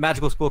to a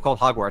magical school called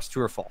Hogwarts.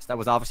 True or false? That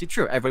was obviously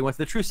true. Everybody went to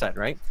the true side,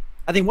 right?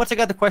 I think once I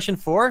got the question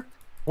 4,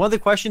 one of the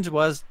questions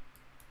was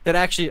that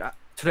actually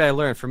today I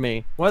learned for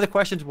me. One of the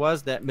questions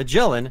was that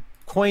Magellan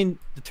coined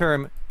the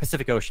term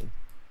Pacific Ocean.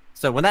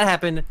 So when that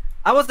happened,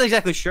 I wasn't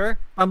exactly sure.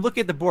 I'm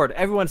looking at the board.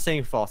 Everyone's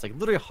saying false. Like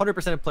literally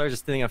 100% of players are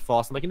standing on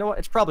false. I'm like, you know what?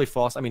 It's probably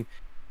false. I mean,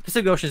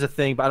 Pacific Ocean is a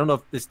thing, but I don't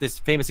know if this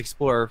famous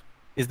explorer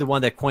is the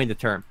one that coined the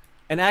term.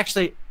 And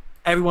actually,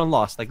 everyone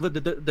lost. Like, look,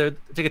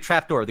 it's like a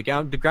trap door. The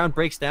ground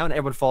breaks down,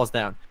 everyone falls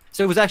down.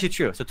 So it was actually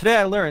true. So today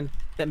I learned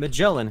that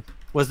Magellan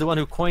was the one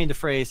who coined the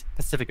phrase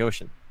Pacific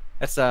Ocean.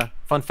 That's a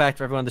fun fact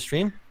for everyone on the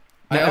stream.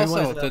 I Now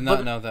everyone also is did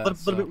not know that. A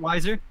little bit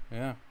wiser.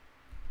 Yeah.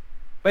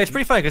 But it's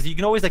pretty funny because you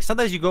can always, like,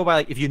 sometimes you go by,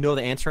 like, if you know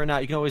the answer or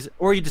not. You can always,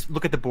 or you just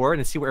look at the board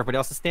and see where everybody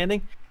else is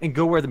standing and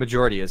go where the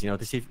majority is,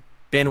 to see if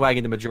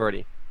bandwagon the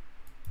majority.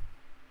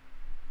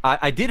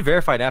 I did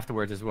verify it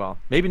afterwards as well.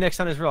 Maybe next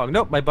time is wrong.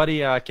 Nope, my buddy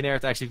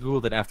Canaris actually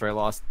Googled it after I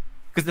lost.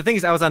 Because the thing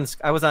is, I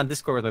was on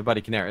Discord with my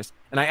buddy Canaris,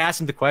 and I asked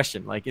him the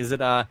question, like, is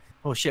it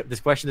oh shit, this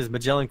question is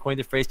Magellan coined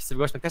the phrase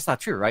Pacific Ocean? Like, that's not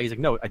true, right? He's like,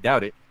 no, I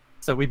doubt it.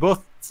 So we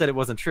both said it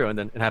wasn't true, and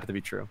then it happened to be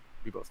true.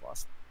 We both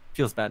lost.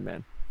 Feels bad,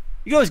 man.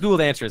 You can always Google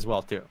the answer as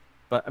well too.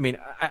 But I mean,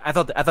 I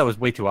thought it was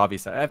way too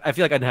obvious. I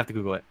feel like I didn't have to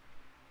Google it.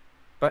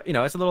 But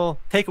it's a little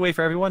takeaway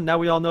for everyone. Now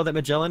we all know that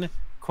Magellan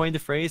coined the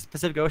phrase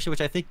Pacific Ocean,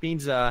 which I think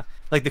means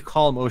like the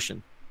calm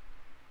ocean.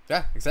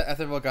 Yeah, exactly. I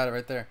think we all got it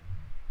right there.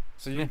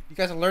 So you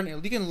guys are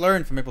learning. You can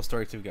learn from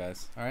MapleStory 2,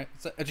 guys. All right,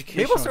 it's an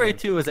educational. MapleStory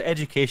 2 is an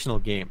educational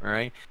game. All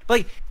right, but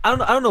like I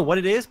don't know what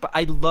it is, but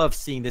I love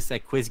seeing this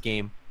like quiz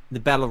game, the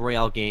battle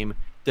royale game.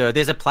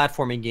 There's a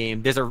platforming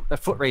game. There's a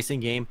foot racing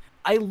game.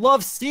 I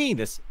love seeing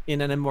this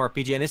in an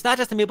MMORPG, and it's not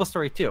just in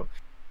MapleStory 2.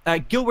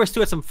 Guild Wars 2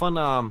 had some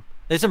fun.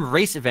 There's some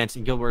race events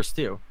in Guild Wars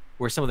 2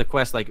 where some of the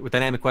quests, like with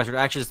dynamic quests, are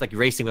actually just like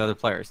racing with other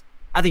players.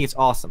 I think it's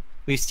awesome.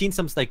 We've seen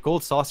some like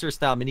Gold Saucer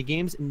style mini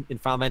games in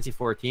Final Fantasy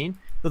 14.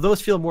 But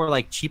those feel more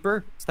like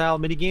cheaper style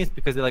mini games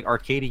because they're like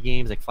arcadey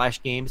games, like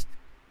flash games,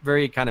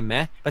 very kind of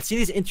meh. But see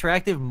these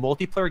interactive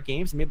multiplayer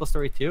games in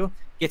MapleStory 2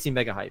 gets me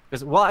mega hype.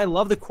 Because while I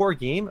love the core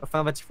game of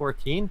Final Fantasy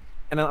 14,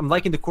 and I'm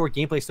liking the core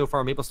gameplay so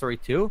far in MapleStory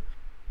 2,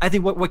 I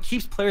think what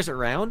keeps players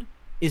around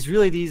is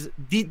really these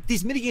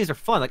mini games are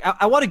fun. Like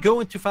I want to go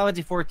into Final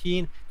Fantasy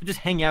 14 to just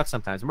hang out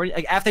sometimes. I'm ready,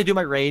 like after I do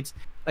my raids,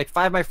 like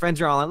 5 of my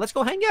friends are online. Let's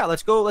go hang out.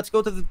 Let's go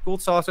to the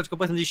Gold Saucer. Let's go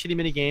play some of these shitty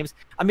mini games.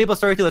 I'm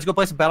MapleStory 2. Let's go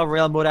play some Battle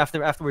Royale mode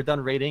after we're done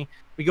raiding.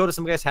 We go to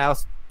some guy's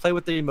house, play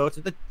with the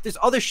emotes. There's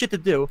other shit to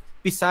do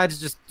besides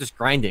just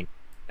grinding.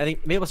 I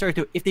think MapleStory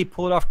 2, if they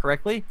pull it off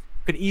correctly,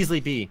 could easily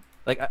be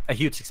like a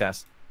huge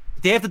success.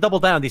 They have to double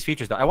down on these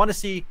features though. I want to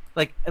see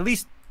like at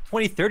least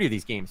 20, 30 of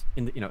these games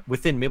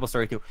within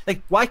MapleStory 2.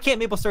 Like, why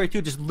can't MapleStory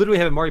 2 just literally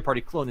have a Mario Party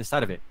clone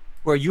inside of it,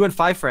 where you and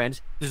 5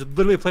 friends just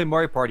literally play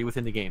Mario Party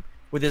within the game,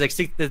 where there's like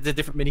 6 the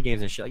different mini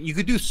games and shit. Like, you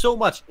could do so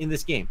much in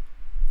this game.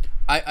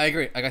 I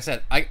agree. Like I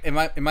said, in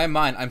my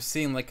mind, I'm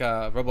seeing like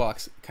a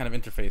Roblox kind of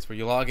interface where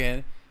you log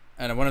in,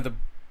 and one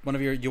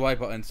of your UI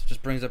buttons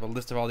just brings up a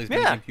list of all these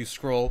mini games. You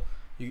scroll,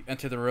 you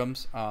enter the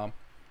rooms.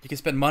 You can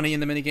spend money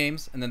in the mini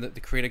games, and then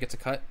the creator gets a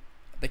cut.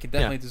 They could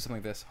definitely do something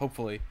like this,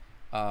 hopefully.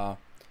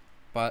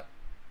 But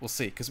we'll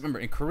see. Because remember,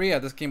 in Korea,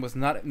 this game was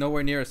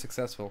nowhere near as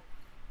successful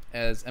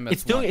as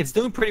MS1. It's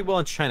doing pretty well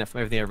in China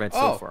from everything I've read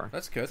so far.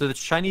 That's good. So the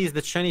Chinese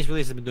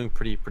release has been doing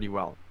pretty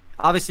well.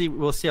 Obviously,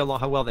 we'll see how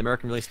well the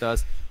American release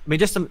does. I mean,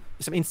 just some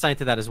insight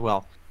to that as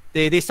well.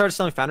 They started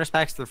selling Founders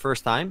Packs for the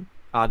first time.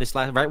 This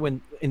last right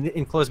when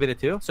in closed beta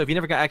 2. So if you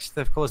never got access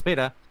to the closed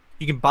beta,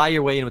 you can buy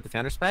your way in with the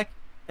Founders Pack.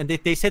 And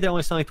they say they're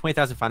only selling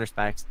 20,000 Founders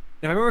Packs.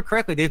 And if I remember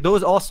correctly,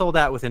 those all sold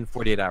out within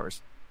 48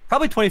 hours.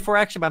 Probably 24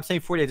 actually, but I'm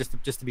saying 48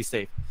 just to be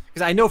safe.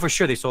 Because I know for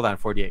sure they sold out in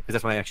 48, because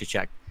that's when I actually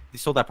checked. They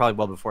sold out probably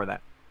well before that.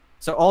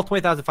 So all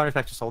 20,000 Founders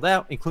Packs are sold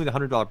out, including the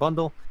 $100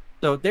 bundle.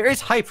 So there is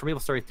hype for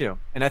MapleStory 2,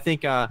 and I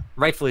think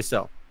rightfully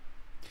so.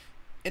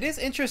 It is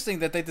interesting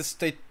that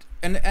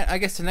and I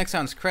guess to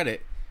Nexon's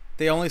credit,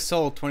 they only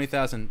sold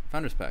 20,000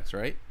 Founders Packs,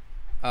 right?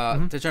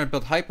 They're trying to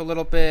build hype a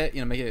little bit,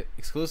 make it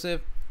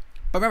exclusive.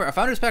 But remember, a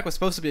Founders Pack was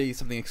supposed to be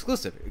something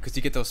exclusive because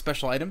you get those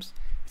special items.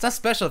 It's not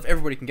special if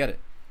everybody can get it.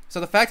 So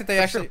the fact that they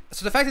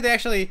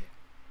actually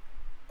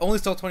only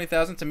sold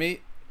 20,000 to me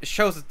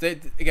shows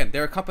that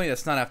they're a company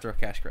that's not after a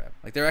cash grab.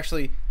 Like, they're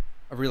actually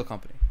a real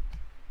company.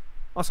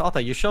 Also,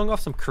 Alta, you're showing off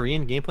some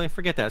Korean gameplay.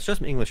 Forget that. It's just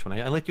some English one.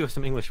 I let you have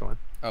some English one.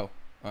 Oh,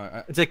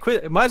 it's a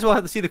quiz. Might as well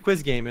have to see the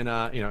quiz game in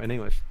in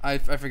English. I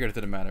figured it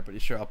didn't matter, but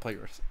sure, I'll play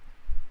yours.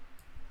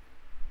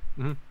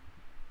 Mm-hmm.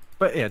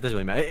 But yeah, it doesn't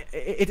really matter.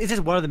 It's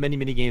just one of the many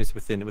games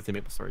within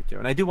MapleStory 2.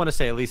 And I do want to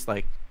say at least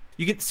like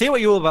you can say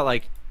what you will about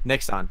like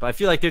Nexon, but I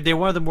feel like they're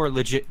one of the more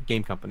legit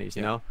game companies.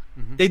 You know,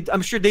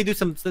 I'm sure they do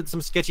some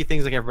sketchy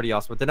things like everybody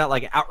else, but they're not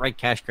like outright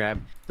cash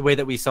grab the way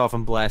that we saw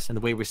from Bless and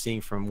the way we're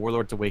seeing from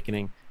Warlords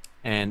Awakening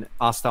and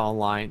Asta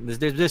Online.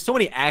 There's so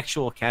many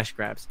actual cash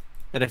grabs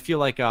that I feel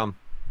like look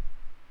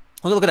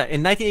at that.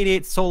 In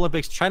 1988 Seoul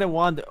Olympics, China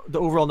won the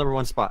overall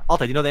 #1 spot.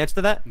 Alta, do you know the answer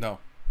to that? No.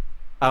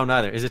 I don't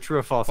either. Is it true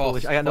or false?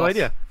 False. I got no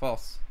idea.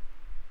 False.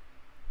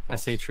 I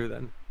say true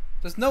then.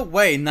 There's no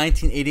way in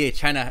 1988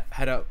 China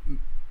had a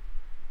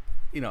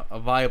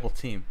viable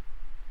team.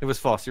 It was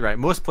false. You're right.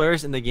 Most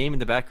players in the game in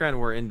the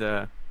background were in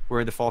the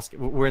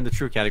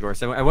true category.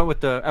 So I went with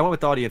the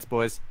audience,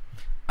 boys.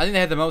 I think they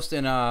had the most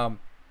in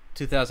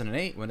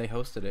 2008 when they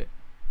hosted it,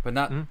 but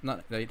not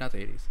the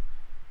 80s.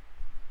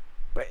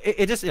 But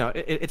it just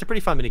it's a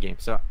pretty fun mini game.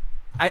 So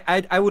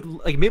I would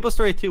like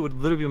MapleStory 2 would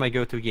literally be my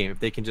go-to game if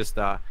they can just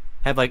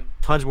have like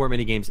tons more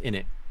mini games in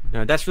it.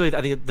 That's really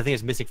I think the thing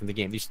that's missing from the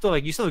game. You still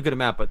have a good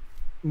amount, but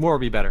more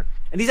would be better.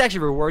 And these actually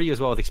reward you as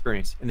well with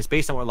experience, and it's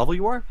based on what level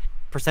you are,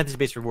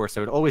 percentage-based reward.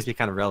 So it would always be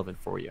kind of relevant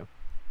for you.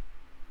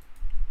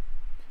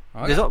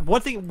 Okay. There's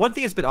one thing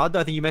that's been odd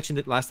though. I think you mentioned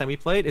it last time we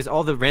played is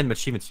all the random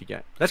achievements you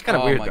get. That's kind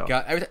of weird. Oh my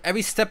god!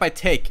 Every step I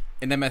take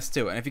in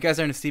MS2, and if you guys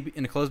are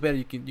in the closed beta,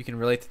 you can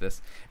relate to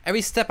this.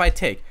 Every step I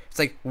take, it's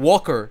like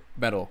Walker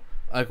medal,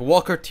 like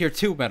Walker tier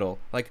 2 medal,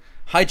 like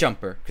high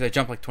jumper because I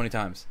jump like 20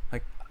 times.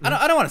 Like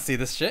I don't want to see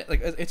this shit.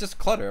 Like it's just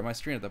clutter on my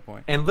screen at that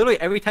point. And literally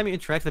every time you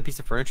interact with a piece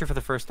of furniture for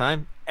the first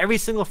time, every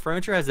single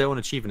furniture has their own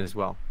achievement as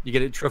well. You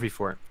get a trophy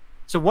for it.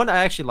 So one I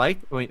actually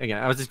liked. I mean,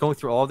 again, I was just going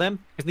through all of them.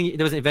 I think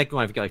there was an event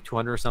going on. If you get like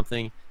 200 or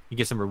something, you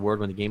get some reward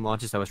when the game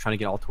launches. So I was trying to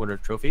get all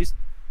 200 trophies.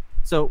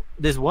 So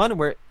there's one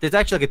where there's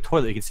actually like a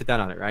toilet. You can sit down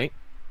on it, right?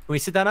 When you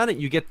sit down on it,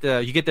 you get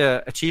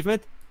the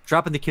achievement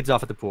dropping the kids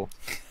off at the pool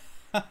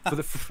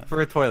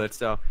for a toilet.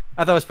 So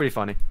I thought it was pretty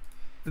funny.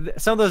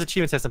 Some of those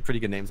achievements have some pretty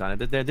good names on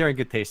it. They're in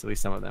good taste, at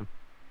least some of them.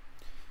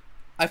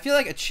 I feel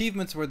like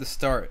achievements were the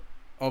start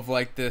of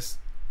like this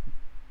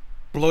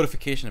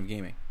bloatification of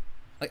gaming.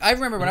 Like I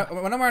remember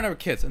when I were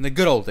kids in the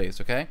good old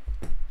days. Okay.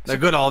 The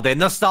good old days,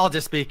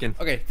 nostalgia speaking.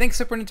 Okay, think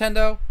Super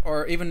Nintendo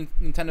or even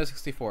Nintendo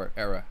 64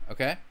 era.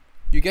 Okay,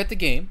 you get the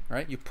game,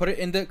 right? You put it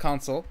in the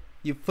console,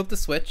 you flip the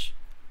switch,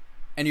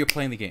 and you're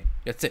playing the game.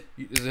 That's it.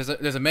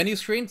 There's a menu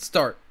screen,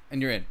 start,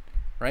 and you're in,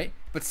 right?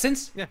 But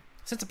since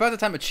about the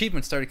time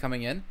achievements started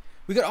coming in,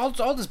 we got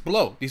all this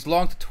bloat, these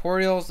long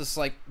tutorials,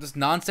 this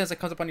nonsense that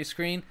comes up on your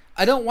screen.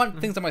 I don't want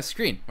things on my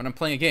screen when I'm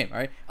playing a game, all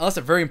right? Unless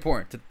they're very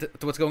important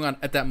to what's going on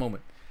at that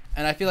moment.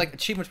 And I feel like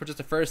achievements were just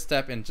the first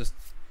step in just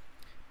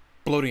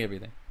bloating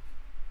everything.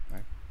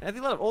 Right. And I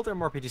think a lot of older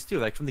RPGs too,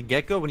 like from the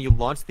get-go, when you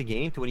launch the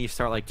game to when you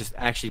start like just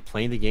actually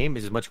playing the game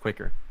is much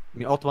quicker. I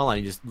mean, Ultima Online,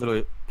 you just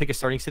literally pick a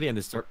starting city and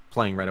just start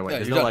playing right away. Yeah,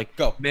 there's no like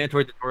go.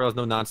 mandatory tutorials,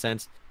 no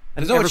nonsense.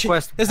 And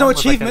There's no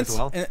achievements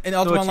in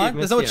Ultima Online.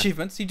 There's no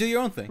achievements. You do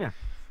your own thing.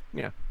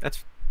 Yeah.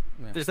 There's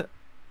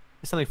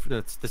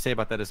something to say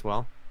about that as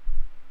well.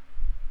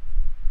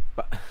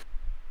 But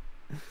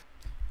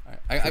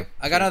I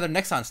got another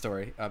Nexon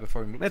story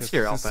before we move. Let's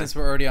hear it. Since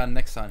we're already on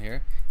Nexon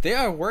here, they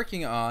are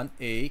working on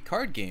a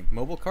card game,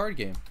 mobile card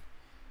game.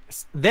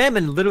 Them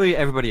and literally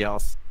everybody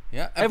else.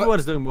 Yeah,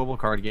 everyone's doing mobile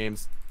card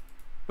games,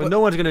 but no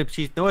one's gonna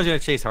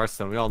chase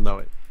Hearthstone. We all know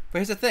it. But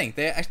here's the thing: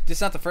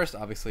 it's not the first,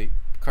 obviously,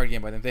 card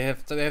game by them. They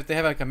have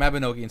like a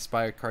Mabinogi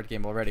inspired card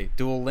game already.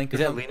 Dual Link. Is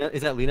that Lena?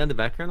 Is that Lena in the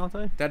background all the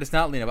time? That is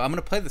not Lena. But I'm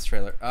gonna play this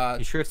trailer.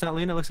 You sure it's not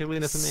Lena? It looks like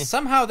Lena to me.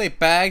 Somehow they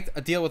bagged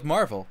a deal with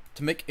Marvel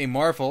to make a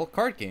Marvel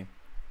card game.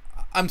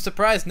 I'm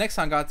surprised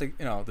Nexon got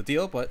the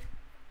deal, but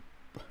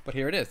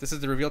here it is. This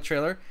is the reveal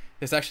trailer.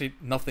 There's actually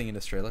nothing in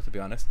this trailer, to be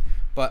honest.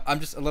 But I'm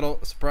just a little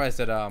surprised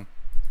that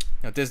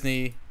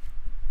Disney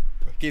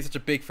gave such a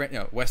big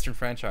Western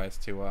franchise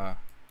to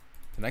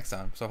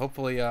Nexon. So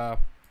hopefully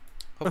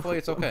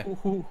it's okay.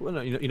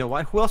 You know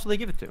why? Who else would they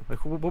give it to?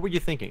 Like, what were you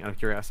thinking? Out of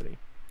curiosity.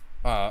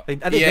 I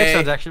think EA,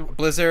 Nexon's actually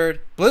Blizzard.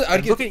 Look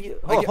at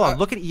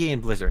EA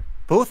and Blizzard.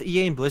 Both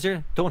EA and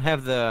Blizzard don't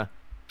have the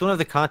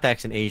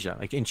contacts in Asia,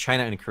 like in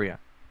China and Korea.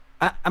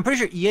 I'm pretty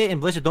sure EA and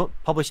Blizzard don't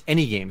publish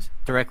any games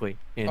directly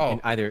in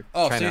either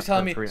China so you're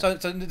telling or me Korea. so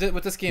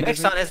with this game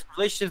Nexon has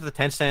relationships with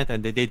Tencent,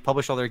 and they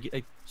publish all their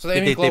so they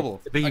mean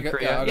global. I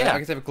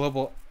guess they have a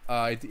global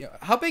idea.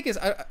 How big is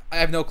I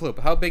have no clue,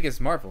 but how big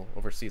is Marvel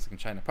overseas, like in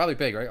China? Probably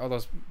big, right? All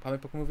those comic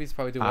book movies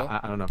probably do well.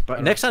 I don't know, but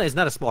Nexon is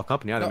not a small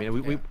company either.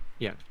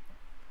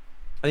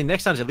 I think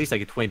Nexon is at least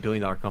like a $20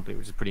 billion company,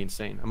 which is pretty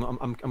insane.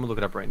 I'm gonna look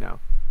it up right now.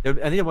 I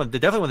think they're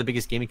definitely one of the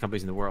biggest gaming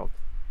companies in the world.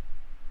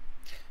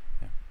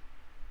 Yeah.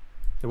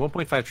 They're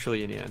 1.5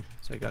 trillion yen,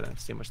 so I gotta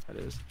see how much that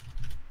is.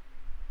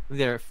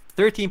 They're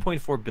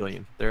 13.4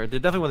 billion. They're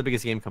definitely one of the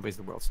biggest game companies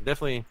in the world. So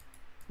definitely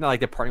not like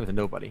they're partnering with a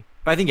nobody.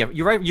 But I think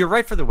you're right. You're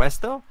right for the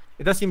West though.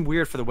 It does seem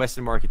weird for the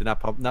Western market to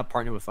not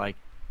partner with like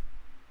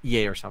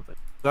EA or something.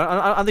 But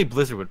I don't think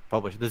Blizzard would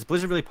publish. Does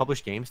Blizzard really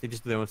publish games? They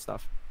just do their own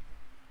stuff.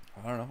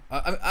 I don't know.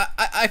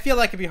 I feel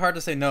like it'd be hard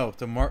to say no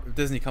to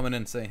Disney coming in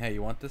and saying, "Hey,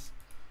 you want this?"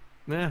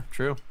 Yeah,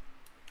 true.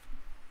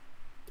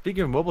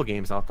 Speaking of mobile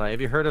games, Altai,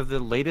 have you heard of the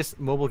latest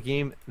mobile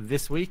game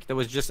this week that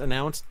was just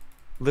announced?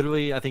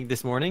 Literally, I think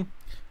this morning.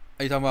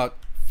 Are you talking about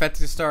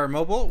Phantasy Star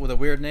Mobile with a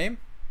weird name?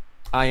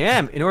 I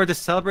am. In order to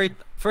celebrate,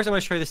 first I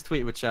want to show you this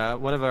tweet, which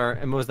one of our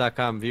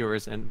MMOs.com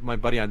viewers and my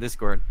buddy on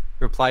Discord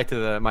replied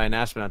to my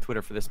announcement on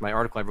Twitter for this, my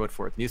article I wrote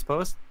for it, the news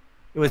post.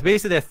 It was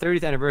basically their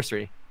 30th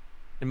anniversary.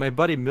 And my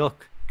buddy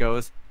Milk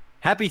goes,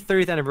 "Happy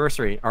 30th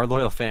anniversary, our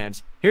loyal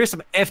fans. Here's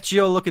some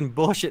FGO-looking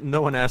bullshit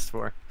no one asked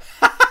for."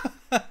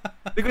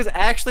 Because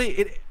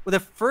actually,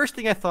 the first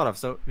thing I thought of,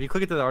 so if you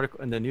click into the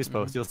article in the news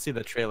post, you'll see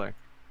the trailer.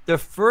 The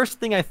first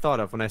thing I thought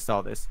of when I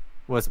saw this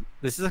was,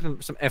 this is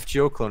like some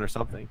FGO clone or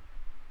something.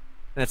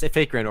 And it's a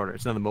fake Grand Order.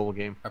 It's another mobile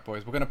game. All right,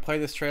 boys, we're going to play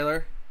this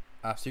trailer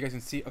so you guys can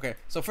see. Okay,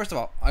 so first of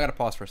all, I got to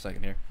pause for a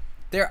second here.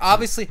 They're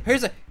obviously,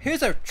 here's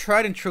a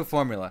tried and true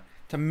formula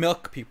to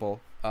milk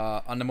people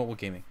on the mobile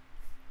gaming.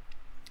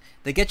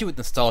 They get you with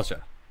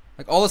nostalgia.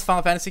 Like all those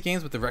Final Fantasy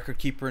games with the record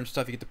keeper and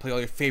stuff, you get to play all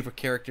your favorite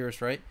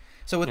characters, right?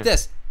 So with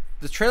this,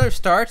 the trailer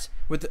starts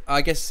with,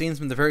 I guess, scenes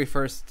from the very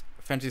first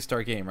Phantasy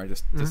Star game, right?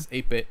 This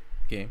 8-bit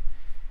game.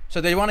 So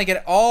they want to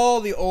get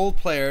all the old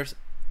players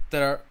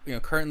that are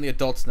currently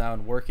adults now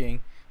and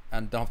working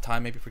and don't have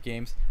time maybe for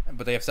games,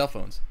 but they have cell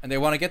phones, and they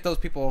want to get those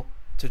people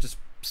to just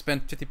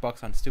spend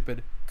 $50 on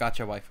stupid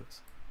gacha waifus.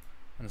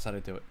 And that's how they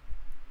do it.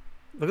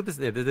 Look at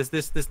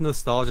this. This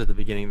nostalgia at the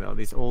beginning though.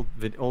 These old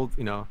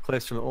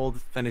clips from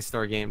old Phantasy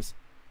Star games.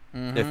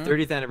 The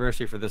 30th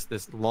anniversary for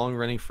this long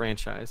running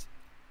franchise,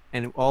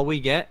 and all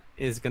we get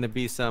is gonna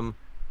be some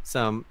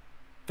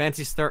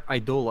Phantasy Star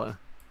Idola,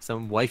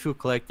 some waifu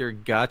collector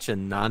gacha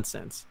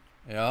nonsense.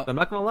 Yeah. I'm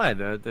not gonna lie,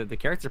 the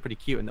characters are pretty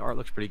cute and the art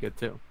looks pretty good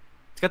too.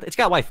 It's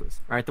got waifus.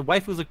 All right, the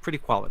waifus look pretty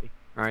quality.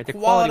 All right, they're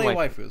quality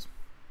waifus.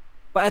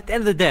 But at the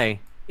end of the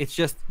day, it's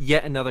just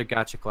yet another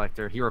gacha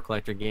collector, hero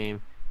collector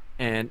game.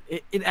 And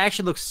it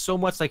actually looks so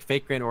much like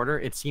Fake Grand Order,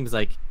 it seems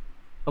like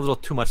a little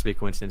too much to be a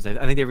coincidence.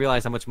 I think they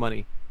realized how much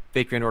money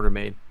Fake Grand Order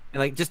made.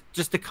 And like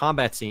just the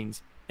combat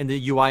scenes and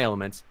the UI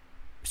elements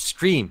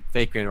scream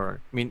Fake Grand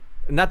Order. I mean,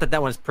 not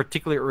that one's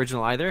particularly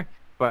original either,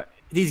 but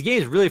these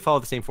games really follow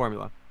the same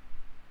formula.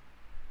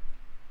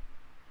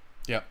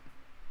 Yep.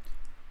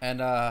 And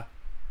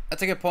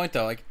that's a good point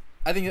though. Like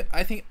I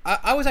think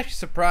I was actually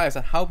surprised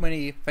at how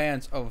many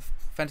fans of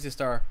Phantasy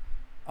Star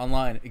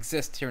Online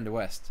exist here in the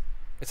West.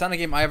 It's not a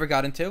game I ever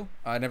got into.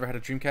 I never had a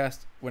Dreamcast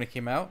when it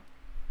came out.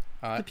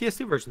 The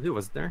PS2 version too,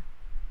 wasn't there?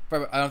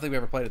 But I don't think we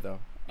ever played it though.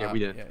 Yeah, we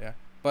did. Yeah.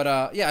 But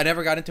I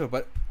never got into it.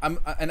 But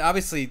and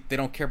obviously they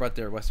don't care about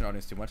their Western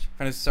audience too much.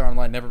 Phantasy Star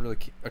Online never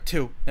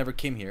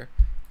came here,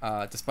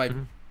 despite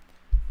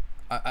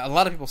a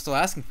lot of people still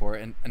asking for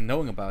it and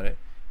knowing about it.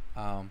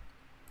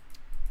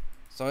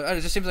 So it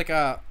just seems like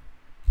a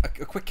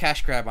quick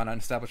cash grab on an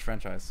established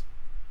franchise.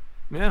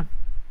 Yeah.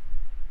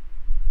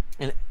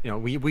 And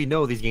we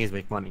know these games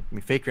make money. I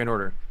mean, Fake Grand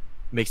Order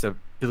makes $1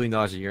 billion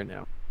a year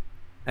now.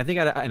 I think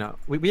I know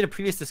we had a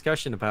previous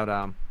discussion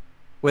about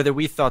whether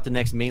we thought the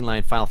next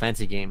mainline Final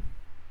Fantasy game,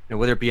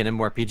 whether it be an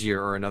MMORPG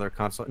or another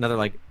console, another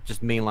like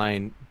just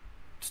mainline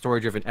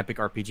story-driven epic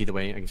RPG, the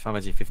way I guess Final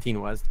Fantasy 15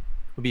 was,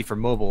 would be for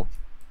mobile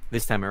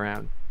this time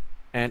around.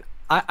 And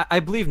I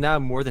believe now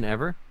more than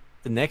ever,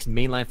 the next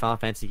mainline Final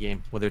Fantasy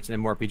game, whether it's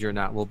an MMORPG or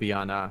not, will be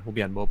on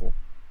mobile.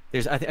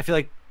 I feel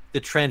like the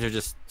trends are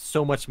just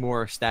so much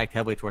more stacked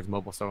heavily towards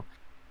mobile. So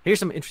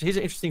here's an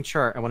interesting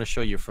chart I want to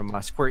show you from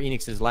Square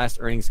Enix's last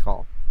earnings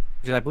call,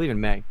 which is I believe in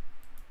May.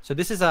 So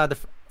this is the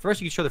first.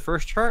 You can show the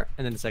first chart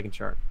and then the second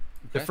chart.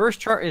 Okay. The first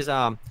chart is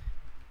their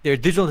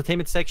digital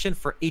entertainment section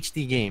for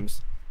HD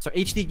games. So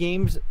HD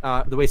games,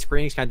 the way Square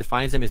Enix kind of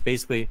defines them is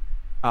basically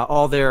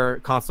all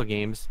their console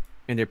games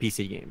and their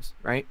PC games,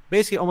 right?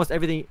 Basically almost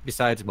everything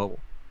besides mobile.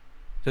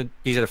 So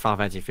these are the Final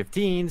Fantasy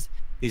 15s.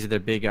 These are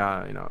the big,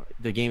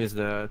 the game is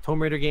the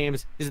Tomb Raider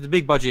games. These are the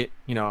big budget,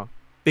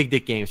 big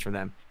dick games from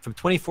them from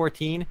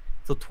 2014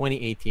 till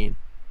 2018.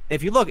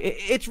 If you look,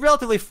 it's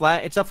relatively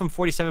flat. It's up from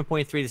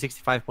 47.3 to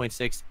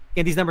 65.6.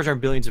 Again, these numbers are in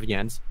billions of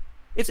yens.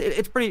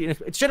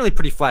 It's generally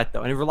pretty flat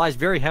though, and it relies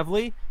very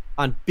heavily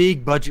on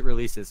big budget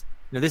releases.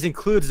 This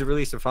includes the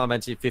release of Final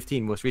Fantasy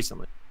 15 most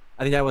recently.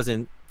 I think that was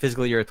in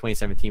fiscal year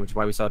 2017, which is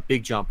why we saw a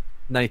big jump,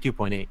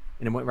 92.8,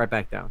 and it went right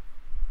back down.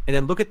 And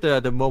then look at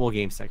the mobile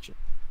game section.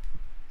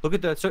 So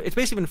it's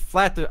basically been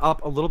flat to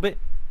up a little bit,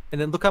 and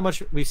then look how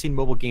much we've seen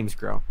mobile games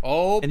grow.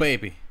 Oh, and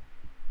baby.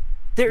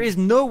 There is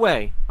no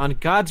way on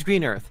God's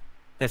green earth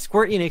that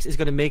Square Enix is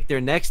going to make their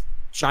next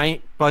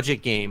giant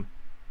budget game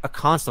a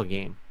console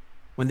game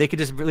when they could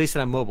just release it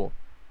on mobile.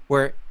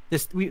 Where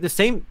the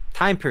same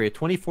time period,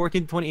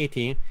 2014 to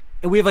 2018,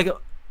 and we have like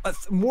a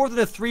more than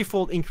a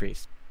threefold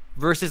increase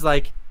versus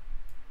like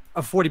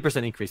a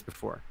 40% increase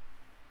before.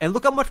 And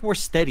look how much more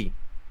steady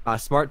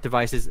smart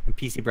devices and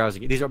PC browser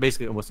games. These are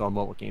basically almost all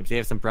mobile games. They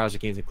have some browser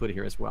games included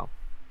here as well.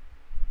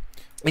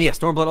 And yeah,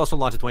 Stormblood also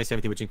launched in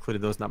 2017, which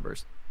included those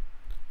numbers.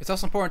 It's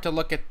also important to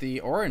look at the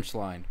orange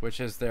line, which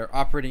is their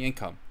operating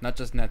income, not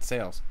just net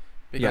sales.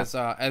 Because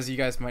as you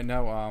guys might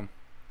know,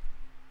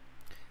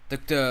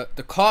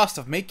 the cost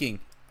of making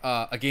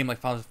a game like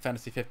Final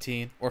Fantasy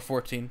 15 or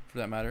 14, for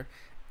that matter,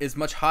 is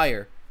much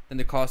higher than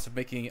the cost of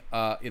making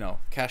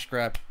cash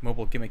grab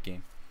mobile gimmick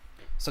game.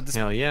 So this,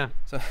 Hell yeah.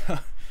 so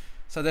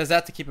so there's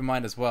that to keep in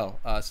mind as well.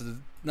 So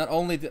not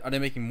only are they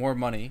making more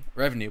money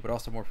revenue, but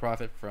also more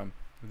profit from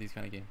these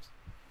kind of games.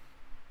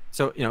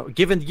 So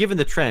given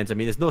the trends, I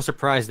mean, there's no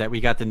surprise that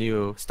we got the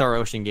new Star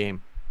Ocean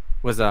game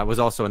was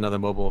also another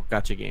mobile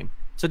gacha game.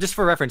 So just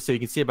for reference, so you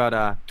can see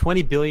about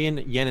 20 billion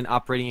yen in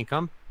operating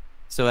income.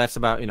 So that's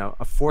about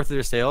a fourth of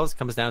their sales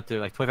comes down to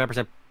like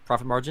 25%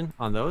 profit margin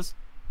on those,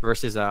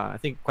 versus I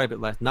think quite a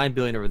bit less, 9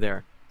 billion over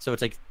there. So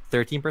it's like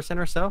 13%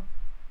 or so,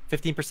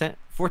 15%,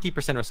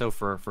 14% or so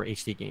for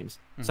HD games.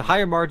 Mm-hmm. So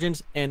higher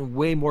margins and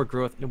way more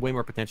growth and way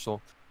more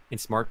potential in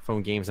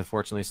smartphone games,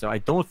 unfortunately. So I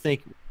don't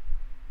think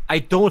we're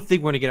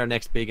going to get our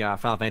next big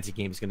Final Fantasy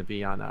game is going to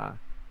be on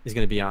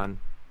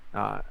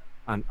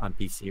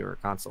PC or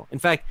console. In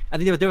fact, I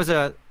think there was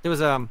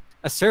a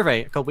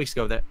survey a couple weeks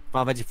ago that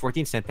Final Fantasy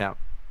 14 sent out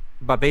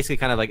about basically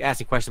kind of like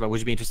asking questions about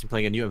would you be interested in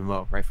playing a new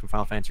MMO, right, from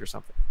Final Fantasy or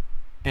something.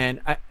 And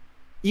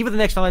even the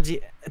next Final Fantasy,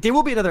 there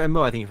will be another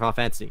MMO, I think, in Final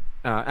Fantasy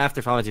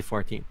after Final Fantasy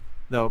 14,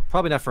 though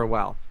probably not for a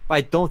while. But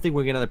I don't think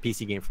we're going to get another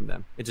PC game from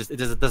them.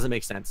 It doesn't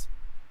make sense.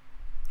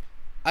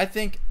 I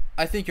think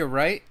you're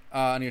right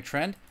on your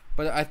trend,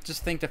 but I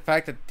just think the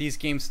fact that these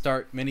games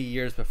start many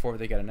years before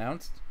they get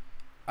announced,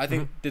 I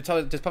think there's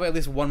probably at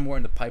least one more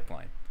in the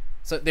pipeline.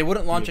 So they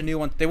wouldn't launch a new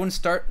one. They wouldn't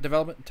start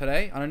development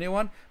today on a new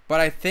one.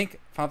 But I think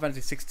Final Fantasy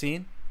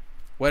 16,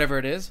 whatever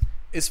it is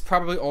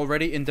probably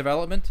already in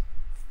development,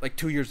 like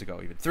 2 years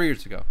ago, even 3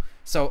 years ago.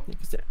 So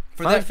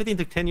for that, 15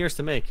 took 10 years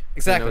to make.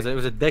 Exactly, it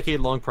was a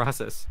decade-long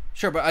process.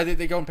 Sure, but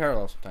they go in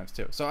parallel sometimes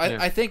too. So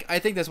I think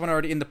there's one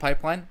already in the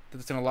pipeline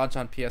that's going to launch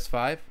on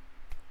PS5,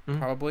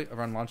 probably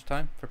around launch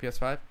time for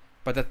PS5.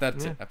 But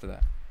that's it after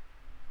that.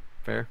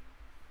 Fair.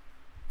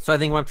 So I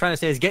think what I'm trying to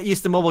say is get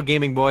used to mobile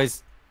gaming,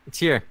 boys. It's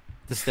here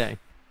to stay.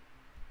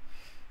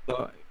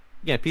 So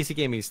yeah, PC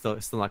gaming is still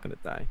not going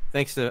to die.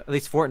 Thanks to at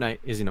least Fortnite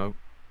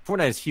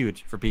is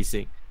huge for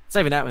PC. It's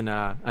not even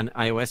out on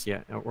iOS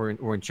yet, or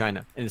in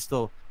China, and it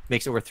still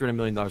makes over $300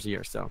 million a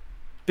year. So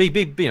big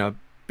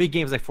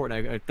games like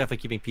Fortnite are definitely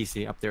keeping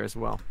PC up there as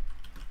well.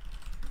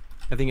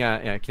 I think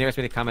Canaris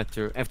made a comment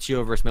to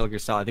FGO versus Metal Gear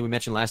Solid. I think we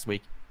mentioned last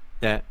week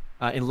that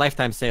in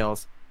lifetime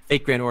sales,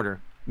 Fate Grand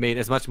Order made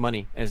as much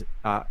money as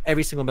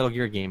every single Metal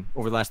Gear game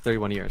over the last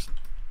 31 years.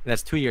 And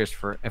that's 2 years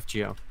for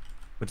FGO,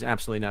 which is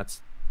absolutely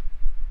nuts.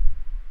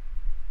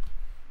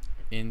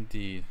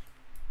 Indeed.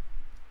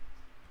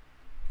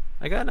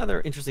 I got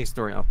another interesting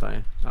story, I'll tell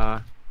you.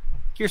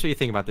 Here's what you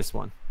think about this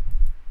one.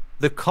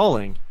 The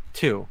Culling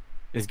 2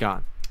 is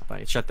gone.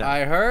 It's shut down.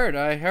 I heard.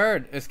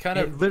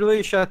 It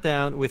literally shut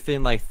down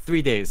within like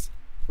 3 days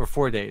or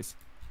 4 days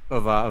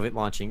of it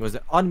launching. It was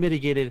an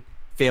unmitigated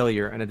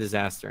failure and a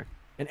disaster.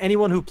 And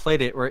anyone who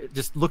played it or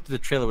just looked at the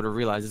trailer would have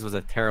realized this was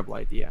a terrible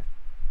idea.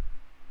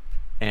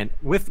 And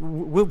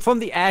from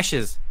the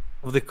ashes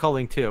of the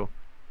Culling 2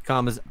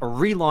 comes a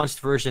relaunched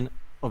version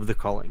of the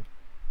Culling.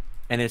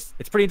 And it's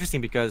pretty interesting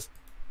because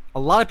a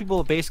lot of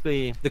people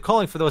basically, the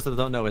Culling, for those that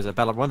don't know, is a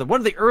one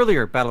of the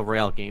earlier battle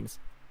royale games,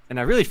 and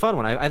a really fun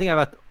one. I think I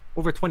have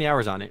over 20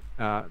 hours on it.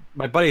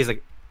 My buddy is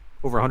like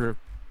over 100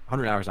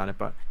 hours on it,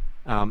 but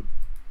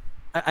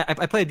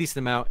I play a decent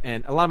amount,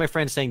 and a lot of my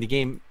friends saying the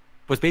game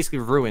was basically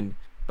ruined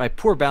by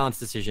poor balance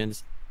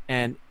decisions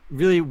and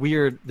really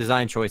weird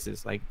design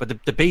choices.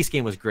 But the base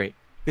game was great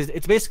because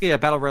it's basically a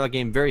battle royale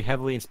game, very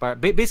heavily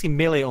inspired, basically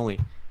melee only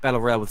battle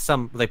royale with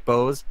some like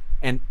bows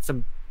and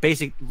some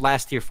basic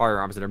last tier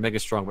firearms that are mega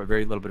strong but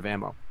very little bit of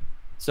ammo.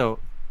 So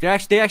they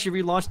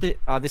actually relaunched it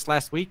this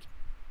last week,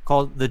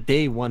 called the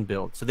Day One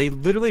build. So they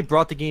literally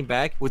brought the game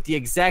back with the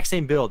exact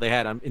same build they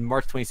had in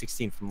March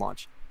 2016 from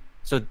launch.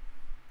 So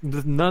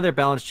none of their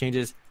balance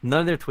changes, none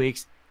of their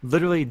tweaks,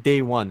 literally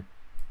Day One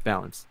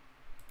balance.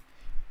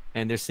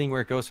 And they're seeing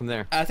where it goes from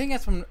there. I think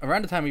that's from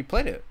around the time we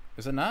played it.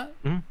 Is it not?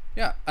 Mm-hmm.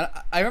 Yeah,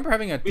 I remember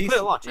having a decent. We played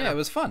it launch. Yeah, it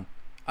was fun.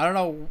 I don't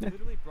know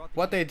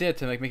what they did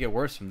to make it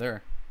worse from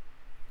there.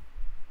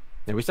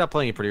 Yeah, we stopped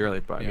playing it pretty early,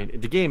 but I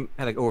mean, the game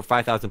had like over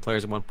 5,000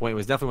 players at one point. It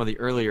was definitely one of the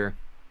earlier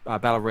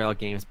battle royale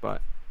games.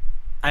 But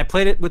I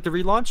played it with the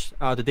relaunch,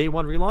 the Day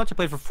One relaunch. I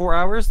played for 4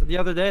 hours the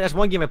other day. That's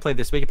one game I played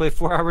this week. I played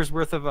 4 hours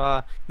worth of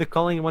the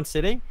Culling in one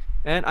sitting,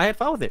 and I had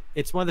fun with it.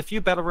 It's one of the few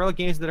battle royale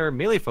games that are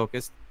melee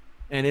focused,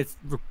 and it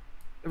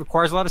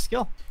requires a lot of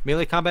skill.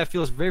 Melee combat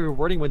feels very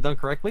rewarding when done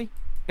correctly.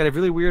 Got a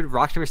really weird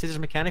rock paper scissors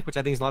mechanic, which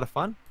I think is a lot of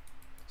fun.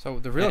 So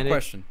the real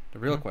question,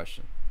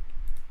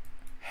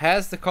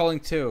 has the Culling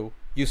 2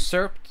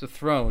 usurped the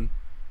throne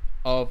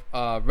of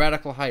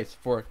Radical Heights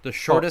for the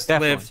shortest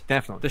lived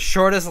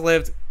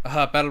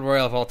battle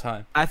royale of all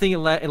time? I think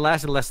it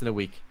lasted less than a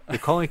week. The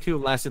Culling 2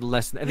 lasted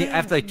less than, I think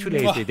after like 2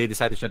 days they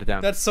decided to shut it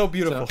down. That's so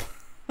beautiful.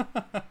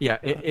 Yeah,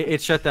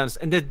 it shut down.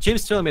 And Jim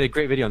Sterling made a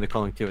great video on the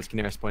Culling 2, as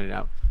Canaris pointed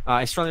out.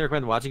 I strongly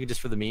recommend watching it just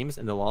for the memes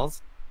and the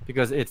lulz,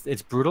 because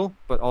it's brutal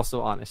but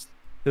also honest.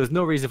 There was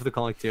no reason for the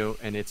Culling 2,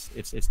 and it's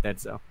dead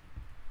so.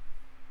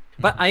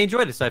 But I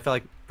enjoyed it, so I felt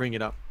like bringing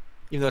it up.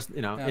 Even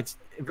though it's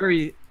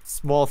very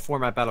small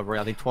format battle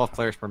royale. I think 12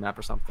 players per map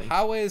or something.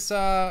 How is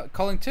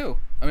Culling 2?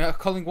 I mean,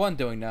 Culling 1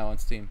 doing now on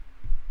Steam?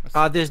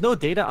 There's no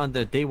data on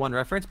the day one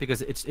reference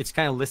because it's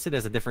kind of listed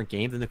as a different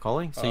game than the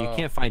Culling, so you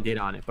can't find data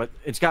on it. But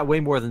it's got way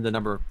more than the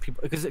number of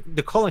people because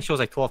the Culling shows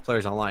like 12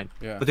 players online.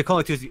 Yeah. But the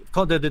Culling 2,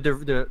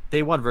 the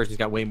day one version's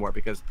got way more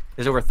because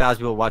there's over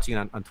 1,000 people watching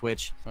it on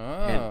Twitch. Oh.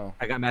 And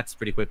I got matches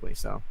pretty quickly,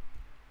 so.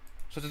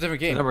 So it's a different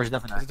game. The number is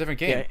definitely It's a different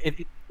game. Yeah,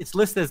 it's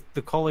listed as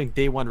the Culling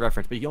day one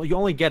reference, but you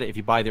only get it if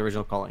you buy the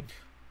original Culling.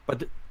 But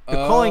the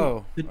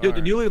Culling,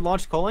 the newly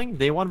launched Culling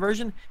day one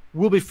version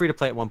will be free to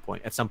play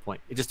at some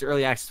point. It's just the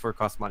early access for it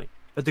costs money,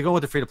 but they're going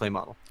with the free to play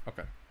model.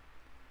 Okay.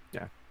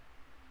 Yeah,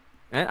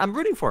 and I'm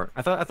rooting for it.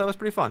 I thought it was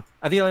pretty fun.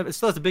 I think it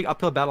still has a big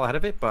uphill battle ahead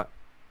of it, but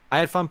I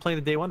had fun playing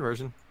the day one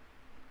version.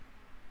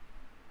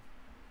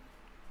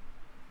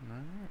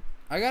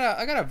 I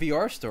got a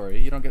VR story.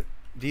 You don't get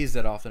these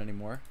that often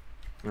anymore.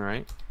 All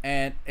right.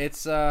 And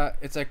it's a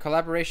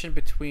collaboration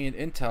between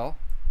Intel,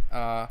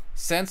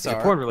 Sansar. Is it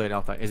porn related,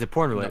 Altai? Is it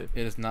porn related?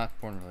 No, it is not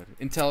porn related.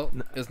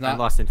 Intel is not. I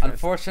lost interest.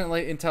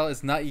 Unfortunately, Intel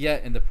is not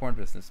yet in the porn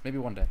business. Maybe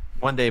one day.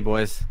 One day,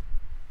 boys.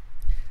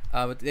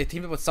 But they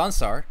teamed up with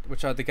Sansar,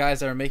 which are the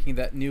guys that are making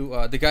that new.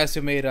 The guys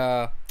who made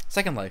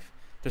Second Life.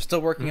 They're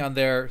still working on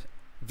their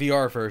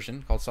VR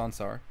version called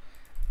Sansar.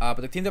 But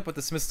they teamed up with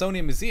the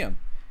Smithsonian Museum,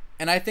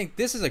 and I think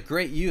this is a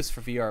great use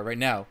for VR right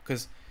now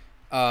because.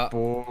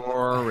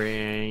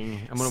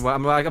 Boring. I'm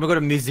gonna go to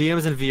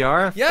museums in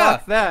VR. Yeah,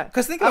 fuck that.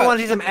 Because think I about want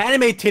to see some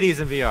anime titties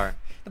in VR.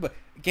 But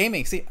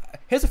gaming. See,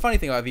 here's the funny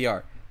thing about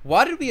VR.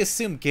 Why did we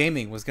assume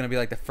gaming was gonna be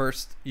like the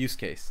first use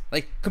case?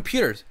 Like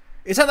computers.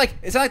 It's not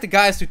like the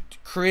guys who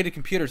created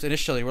computers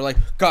initially were like,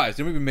 guys,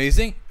 it would be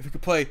amazing if we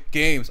could play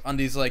games on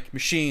these like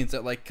machines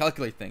that like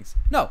calculate things.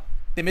 No,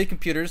 they made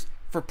computers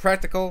for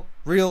practical,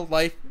 real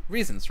life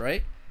reasons,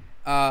 right?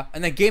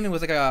 And then gaming was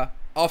like a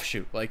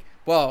offshoot, like.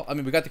 Well, I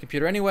mean, we got the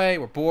computer anyway.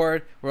 We're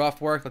bored. We're off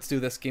work. Let's do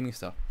this gaming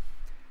stuff.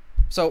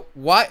 So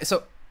why?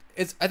 So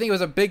I think it was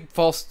a big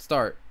false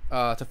start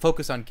to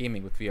focus on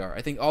gaming with VR.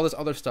 I think all this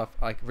other stuff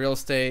like real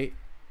estate,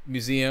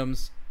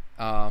 museums,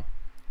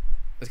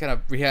 this kind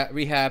of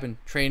rehab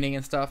and training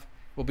and stuff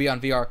will be on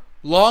VR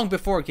long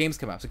before games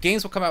come out. So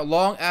games will come out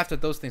long after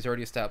those things are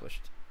already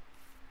established.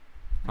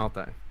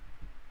 Altai.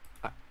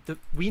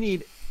 We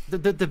need.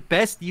 The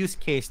best use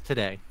case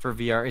today for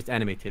VR is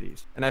anime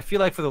titties, and I feel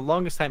like for the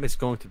longest time it's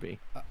going to be.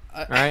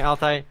 All right,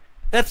 Altai,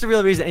 that's the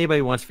real reason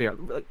anybody wants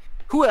VR.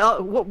 Who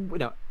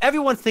else?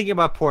 Everyone's thinking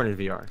about porn in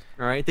VR.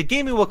 All right, the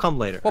gaming will come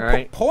later. Well, all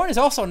right, porn is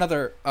also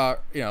another,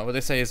 what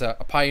they say is a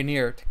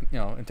pioneer,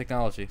 in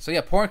technology. So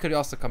yeah, porn could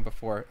also come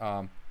before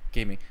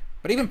gaming,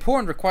 but even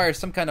porn requires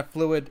some kind of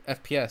fluid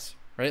FPS,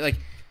 right? Like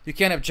you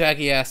can't have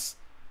jaggy ass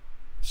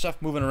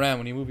stuff moving around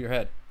when you move your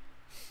head.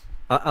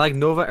 I like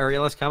Nova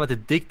Ariela's comment.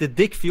 The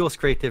dick fuels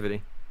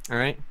creativity. All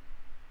right.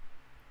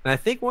 And I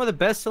think one of the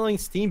best-selling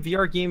Steam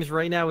VR games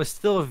right now is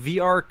still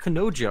VR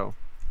Kanojo,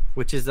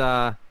 which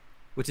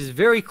is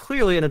very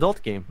clearly an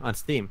adult game on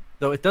Steam.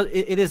 Though it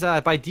is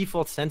by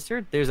default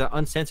censored. There's an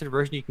uncensored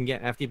version you can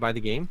get after you buy the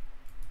game,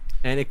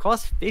 and it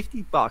costs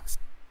 $50,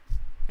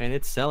 and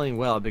it's selling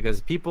well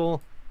because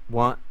people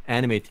want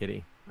anime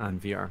titty on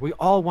VR. We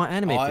all want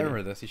anime titty. I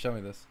remember this. You showed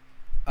me this.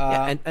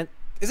 Yeah, and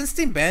isn't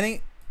Steam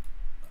banning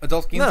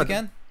adult games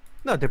again?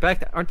 No, they're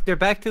back. They're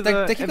back to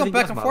the. They keep going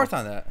back and forth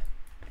on that.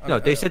 No,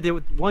 they said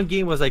one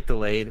game was like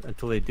delayed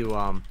until they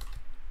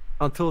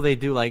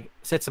do like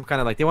set some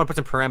kind of like they want to put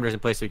some parameters in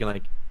place so you can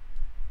like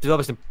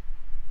develop some.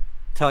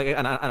 I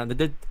don't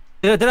know.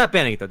 They're not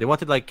banning it though. They want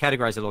to like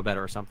categorize it a little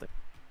better or something.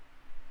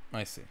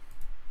 I see.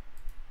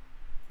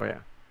 But yeah,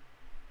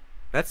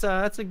 that's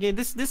a game.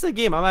 This is a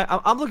game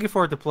I'm looking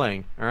forward to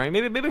playing. All right,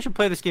 maybe I should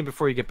play this game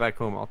before you get back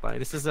home, Altai.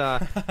 This is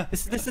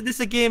this is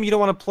a game you don't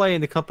want to play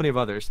in the company of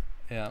others.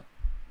 Yeah,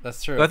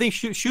 that's true. But I think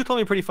Shu told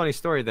me a pretty funny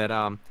story that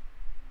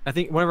I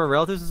think one of our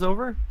relatives was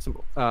over,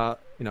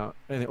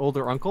 an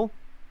older uncle,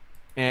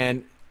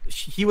 and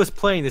he was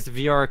playing this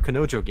VR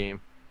Kanojo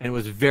game, and it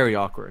was very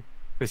awkward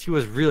because he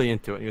was really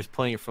into it. He was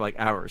playing it for like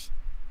hours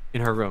in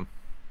her room.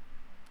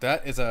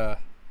 That is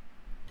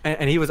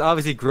and he was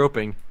obviously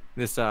groping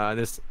this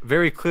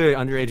very clearly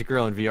underage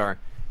girl in VR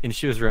in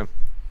Shu's room.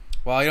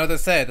 Well, you know what they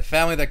say: the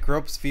family that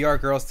gropes VR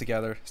girls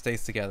together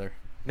stays together.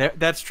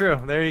 That's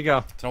true. There you go.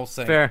 It's an old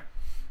saying. Fair.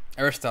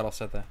 Aristotle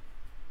said that.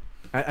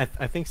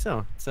 I think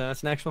so. It's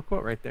an actual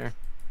quote right there.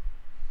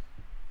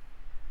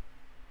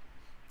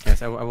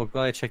 Yes, I will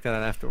gladly check that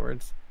out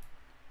afterwards.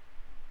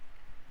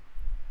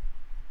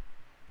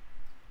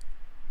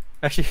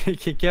 Actually,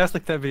 Gas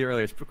looked at that video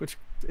earlier.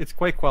 It's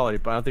quite quality,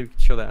 but I don't think we can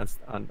show that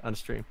on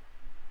stream.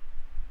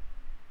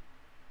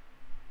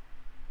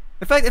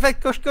 In fact,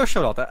 go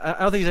show it all. I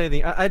don't think there's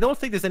anything. I don't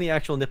think there's any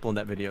actual nipple in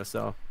that video,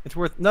 so it's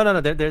worth. No.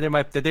 There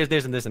might.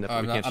 There's a nipple.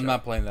 I'm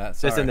not playing that.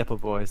 Sorry. There's a nipple,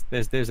 boys.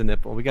 There's a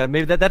nipple. We got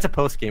maybe that's a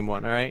post game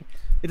one. All right.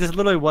 It is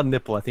literally one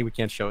nipple. I think we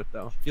can't show it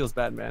though. Feels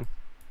bad, man.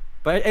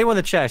 But anyone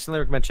in the chat, I still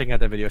recommend checking out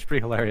that video. It's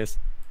pretty hilarious.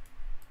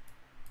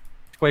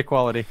 It's quite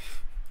quality.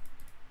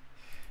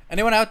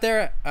 Anyone out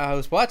there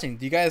who's watching?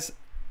 Do you guys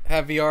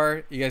have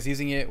VR? You guys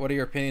using it? What are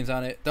your opinions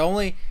on it? The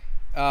only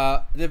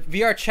the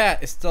VR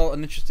chat is still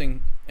an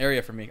interesting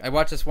area for me. I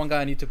watch this one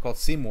guy on YouTube called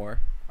Seymour.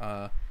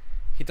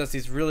 He does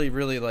these really,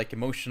 really like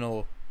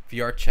emotional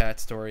VR chat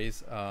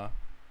stories that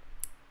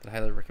I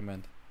highly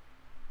recommend.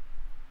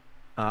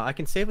 I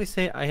can safely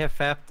say I have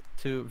fapped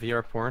to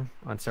VR porn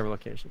on several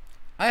occasions.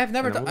 I have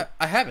never done.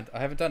 I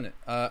haven't done it.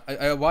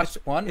 I watched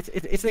one.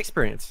 It's an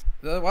experience.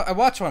 I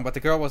watched one, but the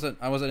girl wasn't.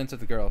 I wasn't into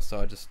the girl, so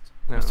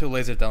I was too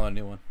lazy to download a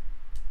new one.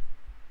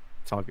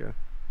 It's all good.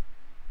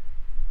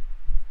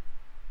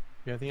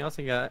 You got anything else?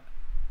 You got?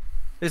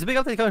 There's a big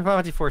update coming from Final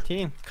Fantasy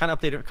 14. Kind of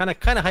updated. Kind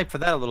of hyped for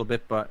that a little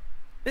bit, but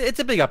it's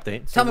a big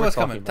update. So Tell me what's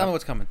coming. Tell me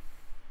what's coming.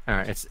 All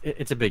right, it's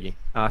a biggie.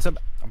 So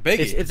a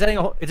biggie. It's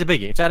a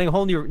biggie. It's adding a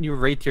whole new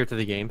raid tier to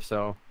the game.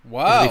 So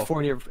wow,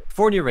 four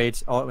new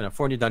raids.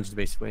 Four new dungeons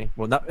basically.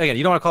 Well, not again.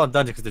 You don't want to call them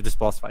dungeons because they're just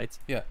boss fights.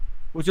 Yeah.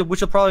 Which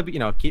will probably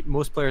be keep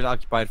most players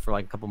occupied for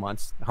like a couple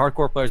months.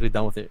 Hardcore players will be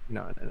done with it in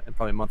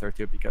probably a month or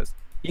two because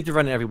you need to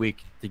run it every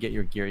week to get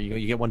your gear.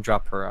 You get one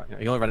drop per.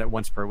 You only run it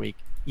once per week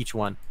each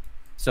one.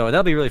 So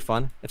that'll be really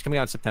fun. It's coming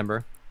out in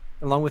September.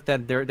 Along with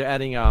that, they're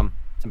adding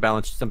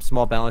some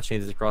small balance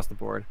changes across the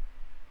board.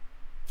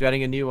 They're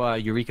adding a new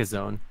Eureka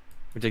zone,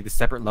 which is like the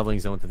separate leveling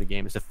zone to the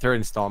game. It's the third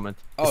installment.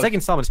 The second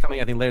installment is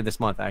coming, I think, later this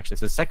month, actually.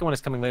 So the second one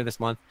is coming later this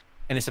month,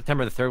 and in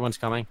September, the third one's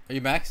coming. Are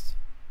you maxed?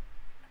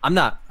 I'm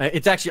not.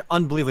 It's actually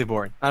unbelievably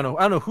boring. I don't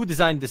know who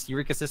designed this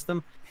Eureka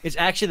system. It's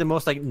actually the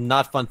most like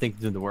not fun thing to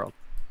do in the world.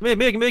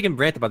 Maybe I can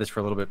rant about this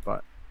for a little bit,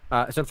 but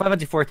so in Final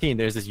Fantasy 14,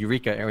 there's this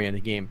Eureka area in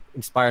the game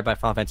inspired by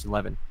Final Fantasy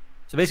 11.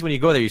 So basically, when you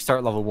go there, you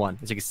start level 1.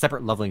 It's like a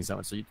separate leveling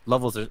zone. So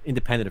levels are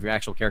independent of your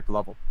actual character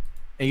level.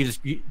 And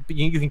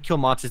you can kill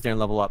monsters there and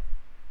level up.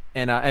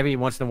 And every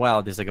once in a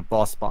while, there's like a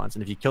boss spawns.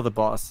 And if you kill the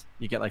boss,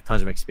 you get like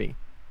tons of XP.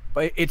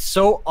 But it's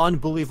so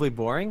unbelievably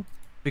boring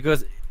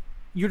because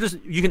you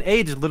can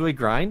A, just literally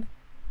grind,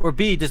 or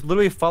B, just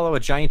literally follow a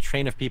giant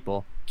train of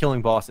people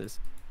killing bosses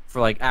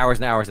for like hours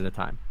and hours at a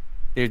time.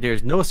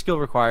 There's no skill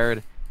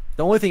required.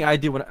 The only thing I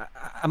do when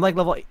I'm like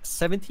level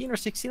 17 or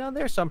 16 on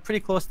there, so I'm pretty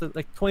close to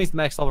like 20's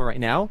max level right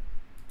now.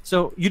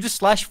 So you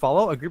just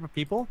follow a group of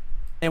people,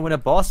 and when a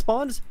boss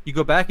spawns, you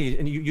go back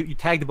and you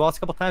tag the boss a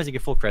couple times and you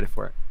get full credit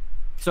for it.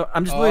 So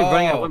I'm just literally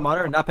running out one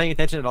monitor and not paying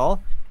attention at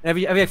all. And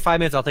every like 5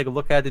 minutes, I'll take a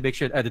look at it to make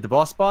sure did the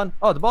boss spawn?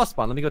 Oh, the boss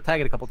spawned. Let me go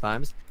tag it a couple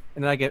times,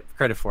 and then I get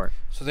credit for it.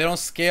 So they don't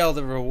scale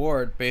the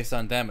reward based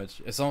on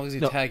damage. As long as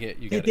you tag it,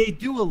 you get it. They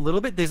do a little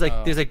bit. There's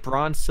like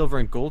bronze, silver,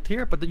 and gold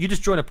here, but you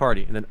just join a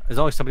party, and then as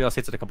long as somebody else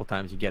hits it a couple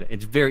times, you get it.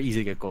 It's very easy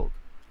to get gold.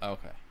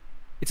 Okay.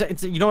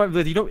 It's you don't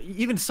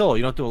even solo.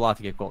 You don't do a lot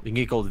to get gold. You can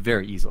get gold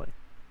very easily.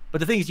 But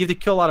the thing is, you have to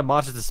kill a lot of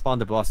monsters to spawn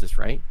the bosses,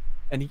 right?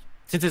 And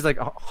since there's like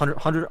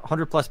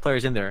 100 plus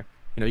players in there,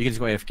 you can just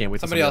go AFK and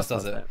wait. Somebody else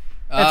does it.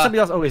 And somebody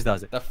else always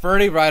does it. The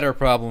free rider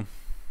problem.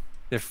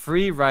 The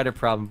free rider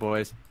problem,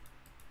 boys.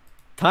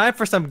 Time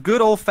for some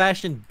good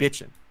old-fashioned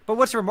bitching. But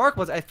what's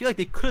remarkable is I feel like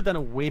they could have done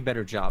a way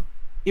better job.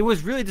 It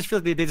was really just feel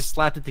like they just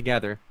slapped it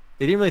together.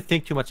 They didn't really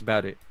think too much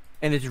about it,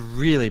 and it's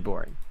really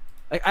boring.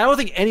 Like I don't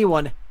think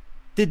anyone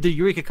did the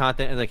Eureka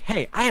content and like,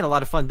 hey, I had a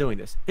lot of fun doing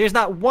this. There's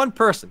not one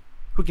person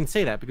who can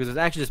say that because it's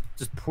actually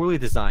just poorly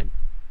designed.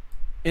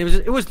 And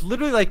it was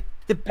literally like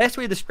the best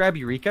way to describe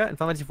Eureka in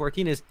Final Fantasy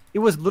 14 is it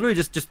was literally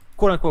just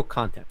quote unquote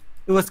content.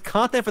 It was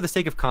content for the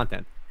sake of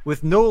content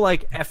with no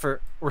like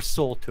effort or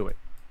soul to it.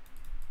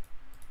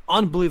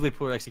 Unbelievably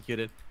poorly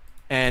executed,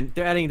 and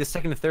they're adding the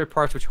second and third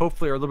parts, which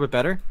hopefully are a little bit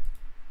better.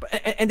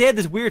 And they had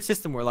this weird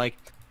system where like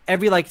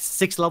every like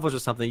 6 levels or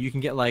something, you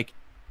can get like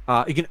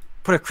you can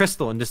put a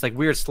crystal in this like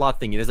weird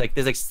slot thingy. There's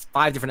like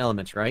 5 different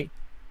elements, right?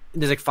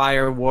 And there's like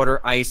fire,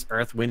 water, ice,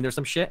 earth, wind, or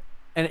some shit.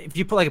 And if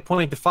you put like a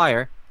point to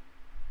fire,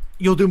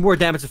 you'll do more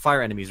damage to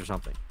fire enemies or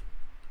something,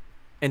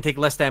 and take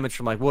less damage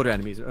from like water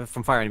enemies,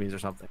 from fire enemies or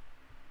something.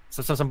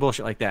 So some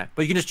bullshit like that.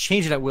 But you can just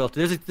change it at will.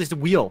 There's a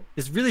wheel.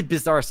 This really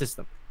bizarre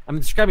system. I'm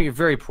describing it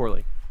very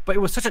poorly, but it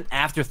was such an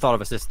afterthought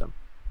of a system,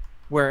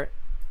 where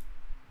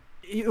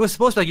it was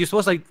supposed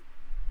to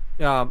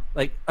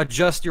like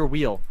adjust your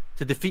wheel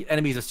to defeat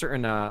enemies of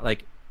certain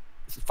like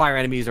fire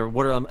enemies or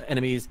water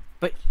enemies,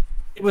 but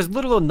it was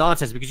literal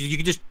nonsense because you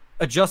could just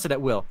adjust it at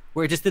will,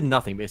 where it just did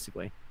nothing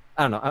basically.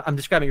 I don't know. I'm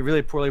describing it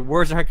really poorly.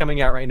 Words aren't coming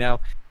out right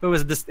now, but it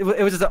was just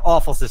an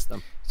awful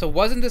system. So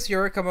wasn't this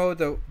Eureka mode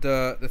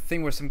the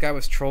thing where some guy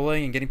was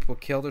trolling and getting people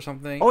killed or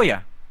something? Oh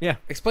yeah. Yeah.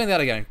 Explain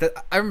that again.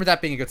 I remember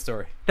that being a good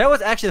story. That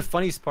was actually the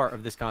funniest part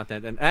of this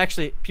content, and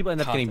actually people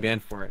end up getting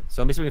banned for it.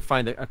 So maybe we can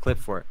find a clip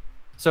for it.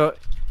 So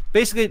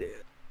basically,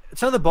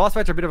 some of the boss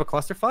fights are a bit of a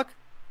clusterfuck,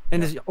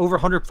 and there's over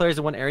 100 players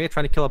in one area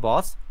trying to kill a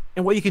boss.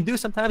 And what you can do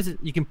sometimes is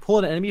you can pull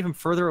an enemy from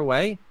further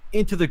away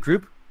into the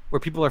group where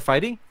people are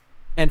fighting,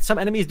 and some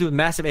enemies do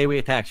massive AoE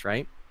attacks,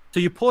 right? So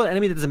you pull an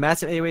enemy that does a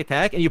massive AoE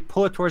attack, and you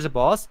pull it towards the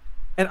boss.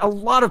 And a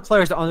lot of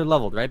players are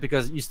underleveled, right?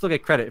 Because you still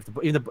get credit.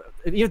 Even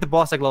if the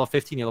boss like level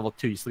 15, you're level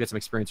 2, you still get some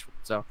experience from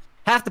it. So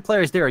half the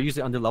players there are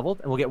usually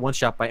underleveled and will get one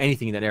shot by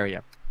anything in that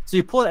area. So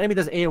you pull an enemy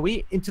that does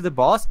AoE into the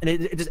boss, and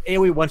it just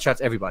AoE one shots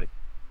everybody.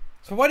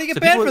 So why do you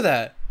get banned for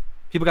that?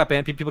 People got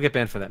banned. People get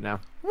banned for that now.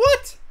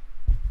 What?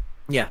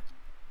 Yeah,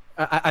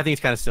 I think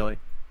it's kind of silly.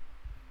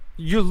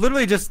 You're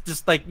literally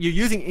just like you're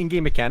using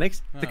in-game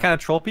mechanics to kind of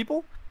troll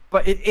people,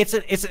 but it's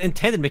an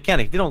intended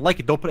mechanic. If they don't like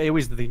it, don't put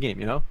AoEs into the game.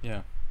 You know.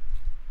 Yeah.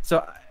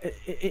 So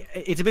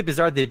it's a bit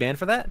bizarre they banned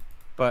for that,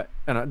 but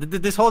I don't know.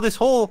 This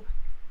whole,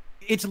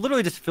 it's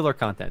literally just filler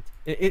content.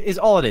 It is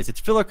all it is. It's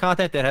filler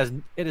content that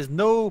has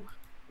no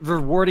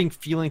rewarding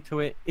feeling to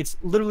it. It's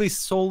literally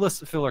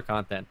soulless filler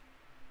content.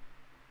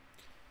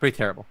 Pretty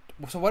terrible.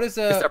 So what's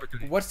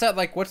that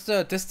like? What's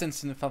the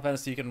distance in Final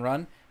Fantasy you can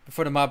run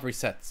before the mob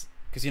resets?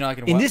 Because I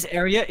can. In this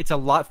area, it's a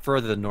lot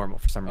further than normal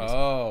for some reason.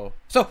 Oh,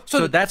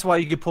 so that's why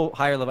you can pull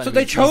higher level. So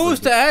they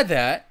chose to add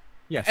that.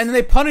 Yes. And then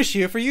they punish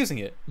you for using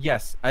it.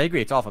 Yes, I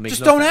agree. It's awful.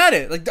 Just don't add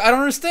it. Like I don't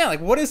understand. Like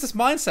what is this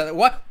mindset? Like,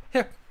 what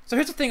here? So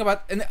here's the thing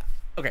about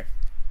okay.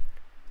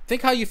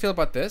 Think how you feel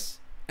about this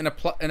and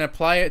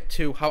apply it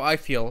to how I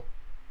feel.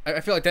 I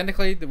feel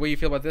identically the way you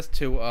feel about this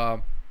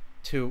to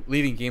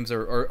leaving games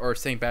or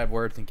saying bad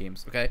words in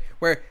games. Okay,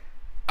 where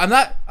I'm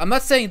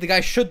not saying the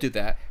guy should do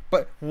that,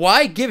 but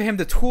why give him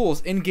the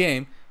tools in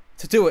game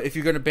to do it if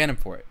you're going to ban him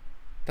for it?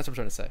 That's what I'm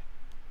trying to say.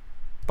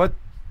 But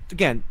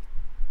again,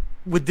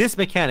 with this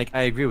mechanic,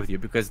 I agree with you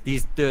because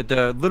the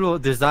little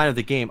design of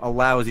the game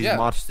allows these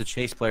monsters to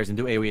chase players and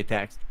do AoE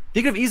attacks.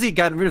 They could have easily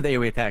gotten rid of the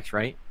AoE attacks,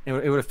 right? It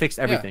would have fixed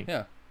everything.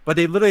 Yeah. But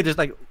they literally just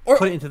like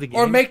put it into the game.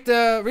 Or make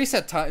the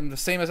reset time the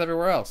same as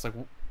everywhere else. Like,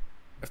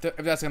 if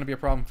that's going to be a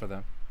problem for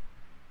them.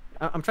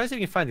 I'm trying to see if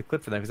we can find the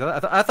clip for that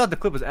because I thought the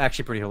clip was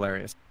actually pretty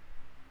hilarious.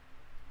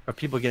 Of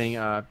people getting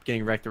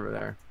wrecked over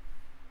there,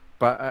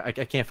 but I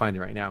can't find it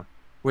right now.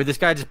 Where this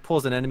guy just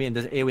pulls an enemy and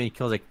does AoE and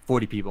kills like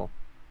 40 people.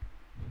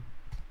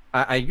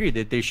 I agree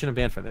that they shouldn't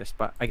ban for this,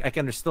 but I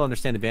can still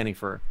understand the banning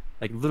for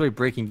like literally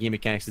breaking game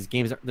mechanics.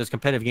 Those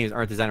competitive games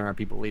aren't designed around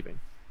people leaving.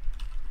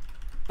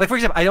 Like for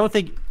example, I don't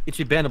think it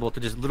should be bannable to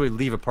just literally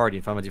leave a party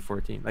in Final Fantasy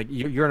 14. Like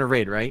you're in a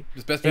raid, right?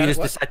 You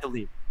just decide to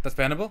leave. That's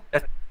bannable?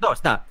 No,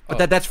 it's not.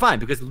 But that's fine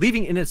because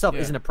leaving in itself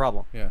isn't a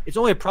problem. Yeah. It's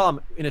only a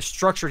problem in a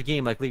structured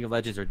game like League of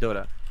Legends or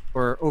Dota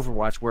or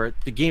Overwatch where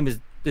the game is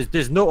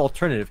there's no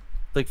alternative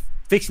like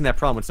fixing that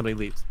problem when somebody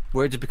leaves,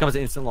 where it just becomes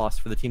an instant loss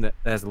for the team that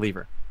has a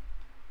leaver.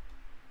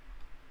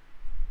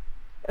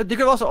 They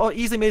could also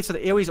easily made it so the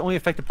AoEs only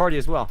affect the party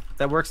as well.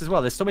 That works as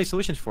well. There's so many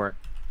solutions for it.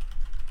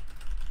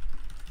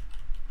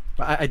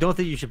 But I don't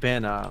think you should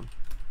ban, for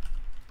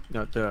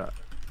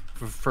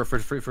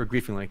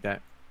griefing like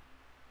that.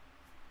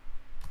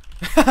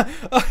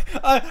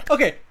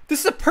 Okay,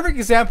 this is a perfect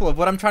example of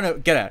what I'm trying to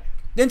get at.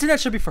 The internet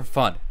should be for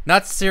fun,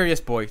 not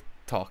serious boy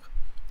talk.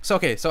 So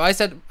I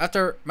said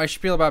after my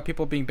spiel about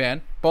people being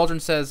banned,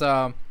 Baldwin says,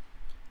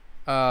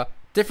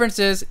 difference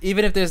is,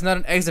 even if there's not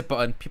an exit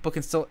button, people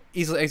can still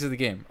easily exit the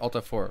game. Alt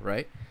F4,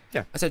 right?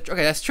 Yeah. I said,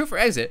 okay, that's true for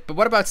exit, but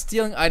what about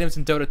stealing items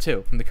in Dota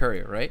 2 from the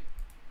courier, right?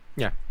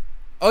 Yeah.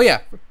 Oh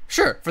yeah,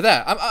 sure, for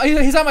that.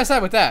 He's on my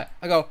side with that.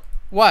 I go,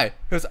 why?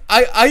 Because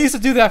I used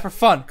to do that for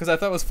fun, because I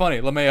thought it was funny,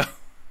 LeMayo.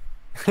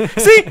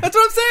 See? That's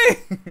what I'm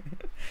saying!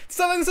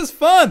 Something this is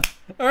fun,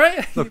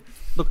 alright?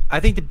 Look, I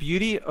think the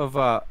beauty of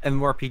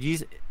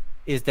MMORPGs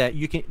is that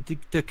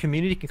the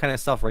community can kind of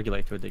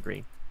self-regulate to a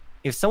degree.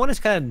 If someone is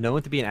kind of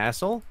known to be an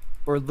asshole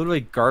or literally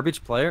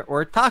garbage player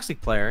or a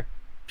toxic player,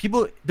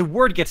 the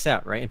word gets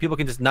out, right? And people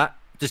can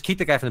just keep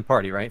the guy from the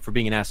party, right, for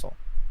being an asshole.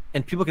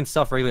 And people can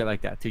self-regulate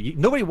like that too.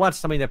 Nobody wants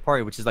somebody in that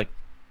party which is like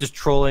just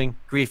trolling,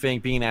 griefing,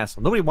 being an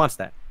asshole. Nobody wants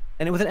that.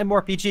 And with an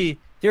MMORPG,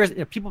 there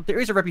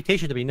is a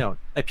reputation to be known.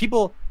 Like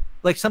people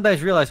like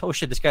sometimes realize, oh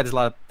shit, this guy does a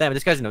lot of damage.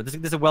 This guy's this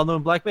is a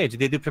well-known black mage.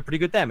 They do pretty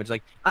good damage.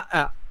 Like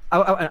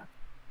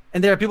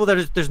and there are people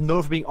that there's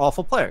known for being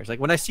awful players. Like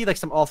when I see like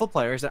some awful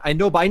players that I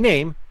know by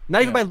name,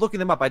 not even by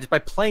looking them up, just by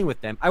playing with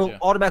them, I will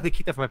automatically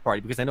kick them from my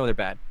party because I know they're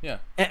bad. Yeah.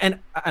 And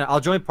I'll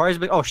join parties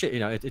and be like, oh shit,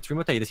 it's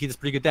Rimotei. He does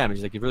pretty good damage.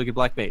 He's like a really good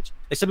black mage.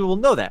 Like some people will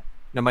know that.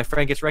 My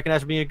friend gets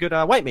recognized for being a good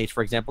white mage,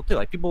 for example, too.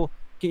 Like people,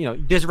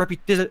 there's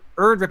an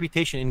earned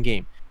reputation in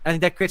game. I think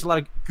that creates a lot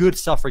of good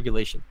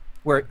self-regulation.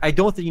 Where I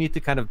don't think you need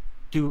to kind of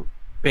do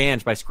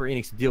bans by Square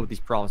Enix to deal with these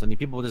problems. I mean,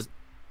 people will just,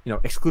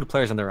 exclude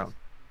players on their own.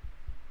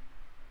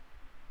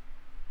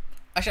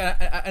 Actually,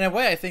 in a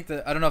way, I think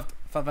that I don't know if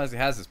Final Fantasy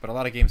has this, but a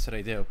lot of games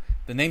today do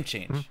the name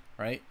change,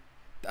 right?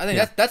 I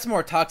think that's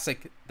more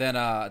toxic than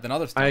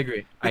other stuff. I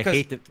agree. I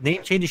hate that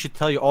name changes should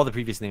tell you all the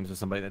previous names of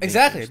somebody.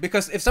 Exactly,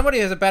 because if somebody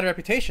has a bad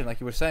reputation, like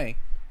you were saying,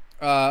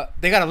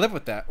 they got to live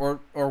with that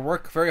or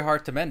work very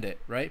hard to mend it,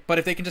 right? But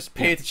if they can just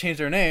pay to change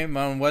their name,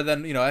 well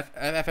then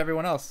f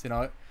everyone else,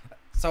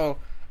 So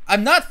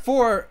I'm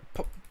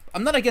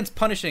not against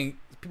punishing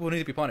people who need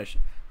to be punished,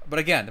 but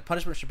again, the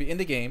punishment should be in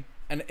the game.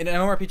 And in an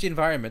MMORPG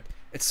environment,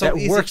 it's so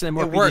easy. Works in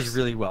MMORPGs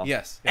really well.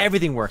 Yes.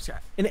 Everything works.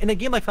 In a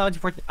game like Final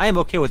Fantasy 14, I am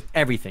okay with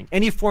everything.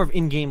 Any form of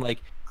in-game like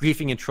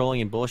griefing and trolling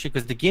and bullshit,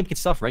 because the game can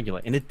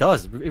self-regulate, and it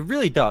does. It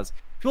really does.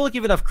 People don't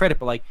give enough credit,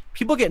 but like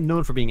people get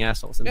known for being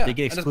assholes, and they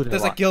get excluded.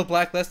 There's a lot. a guild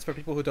blacklist for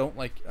people who don't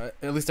like.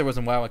 At least there was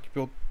in WoW, like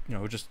people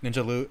who just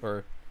ninja loot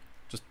or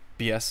just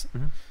BS.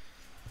 Mm-hmm.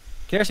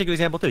 Karen's a good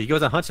example too. He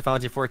goes on hunts in Final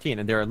Fantasy 14,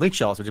 and there are link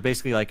shells, which are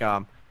basically like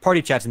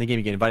party chats in the game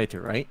you get invited to,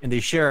 right? And they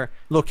share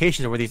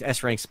locations where these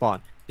S ranks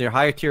spawn. They're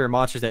higher tier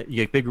monsters that you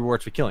get big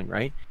rewards for killing,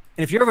 right?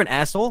 And if you're ever an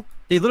asshole,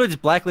 they literally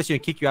just blacklist you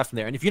and kick you out from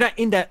there. And if you're not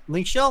in that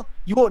link shell,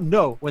 you won't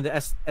know when the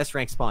S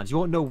rank spawns. You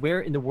won't know where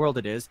in the world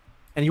it is,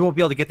 and you won't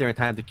be able to get there in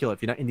time to kill it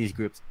if you're not in these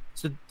groups.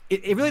 So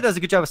it really does a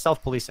good job of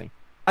self-policing.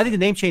 I think the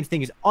name change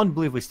thing is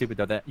unbelievably stupid,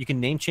 though, that you can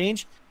name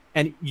change,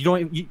 and you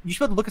should be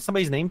able to look at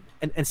somebody's name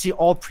and see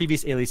all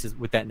previous aliases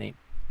with that name.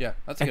 Yeah,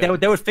 that's a And good.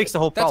 that would fix the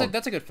whole problem.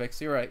 That's a good fix.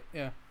 You're right.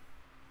 Yeah.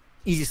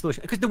 Easy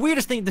solution. Because the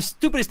weirdest thing, the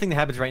stupidest thing that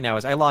happens right now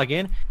is I log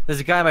in,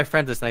 there's a guy on my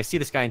friends list, and I see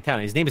this guy in town,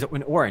 and his name is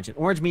in orange. And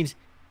orange means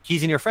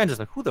he's in your friends list.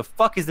 Like, who the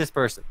fuck is this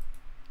person?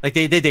 Like,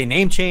 they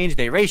name change,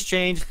 they race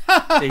change,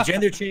 they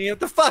gender change. What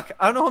the fuck?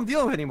 I don't know who I'm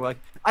dealing with anymore. Like,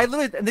 I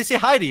literally, and they say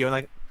hi to you, and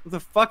like, who the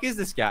fuck is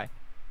this guy?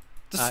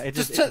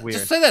 It's weird.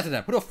 Just say that to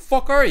them. Who the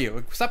fuck are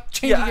you? Stop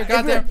changing your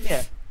goddamn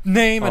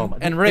name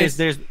and race.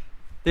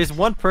 There's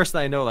one person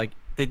I know, like,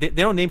 they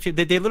don't name change.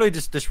 They literally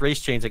just race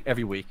change like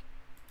every week.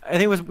 I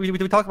think it was we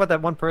talked about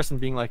that one person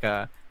being like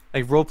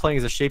role playing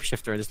as a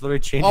shapeshifter and just literally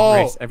changing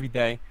race every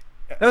day.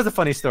 That was a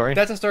funny story.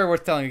 That's a story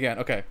worth telling again.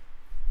 Okay.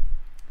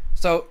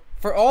 So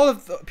for all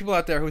of the people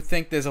out there who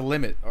think there's a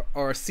limit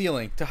or a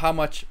ceiling to how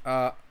much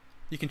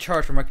you can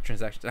charge for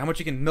microtransactions and how much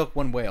you can milk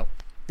one whale,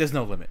 there's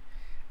no limit.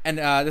 And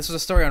this was a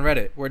story on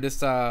Reddit where this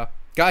guy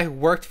who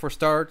worked for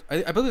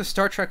I believe it was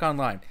Star Trek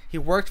Online. He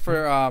worked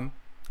for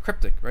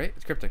Cryptic, right?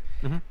 It's Cryptic.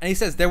 Mm-hmm. And he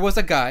says there was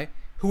a guy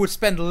who would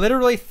spend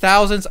literally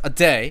thousands a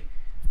day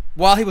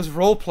while he was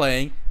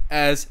role-playing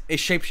as a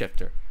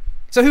shapeshifter.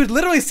 So he would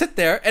literally sit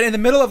there and in the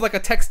middle of like a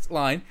text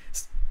line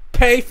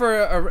pay for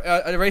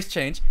a race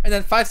change and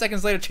then 5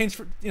 seconds later change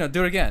for, do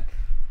it again.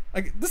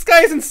 Like, this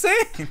guy is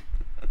insane.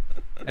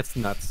 That's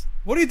nuts.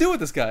 What do you do with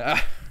this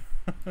guy?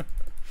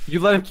 You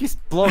let him keep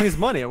blowing his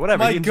money or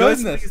whatever. My he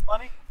enjoys goodness. his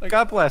money.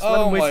 God bless.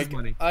 Let him waste his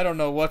money. I don't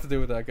know what to do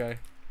with that guy.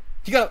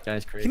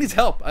 Guy's crazy. He needs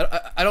help.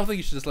 I don't think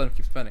you should just let him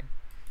keep spending.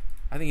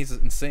 I think he's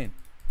insane.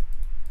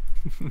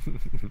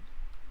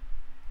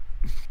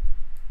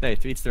 Hey,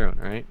 to each their own,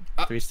 all right?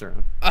 To each their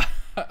own.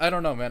 I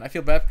don't know, man. I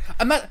feel bad.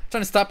 I'm not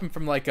trying to stop him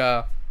from like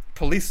a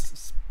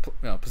police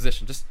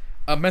position, just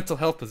a mental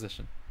health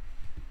position.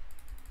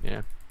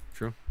 Yeah,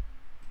 true.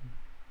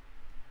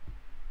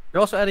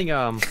 You're also adding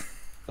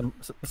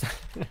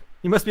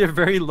you must be a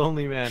very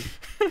lonely man.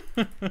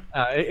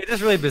 It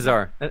is really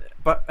bizarre.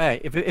 But hey,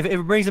 if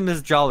it brings him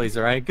his jollies,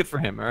 all right, good for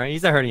him. All right,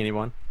 he's not hurting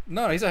anyone.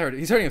 No, he's not hurting.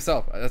 He's hurting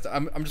himself.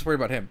 I'm just worried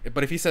about him.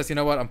 But if he says, you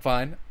know what, I'm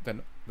fine,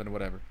 then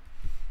whatever.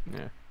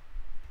 Yeah.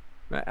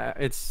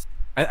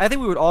 I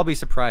think we would all be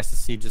surprised to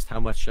see just how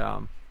much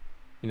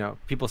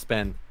people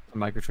spend on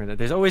microtransactions.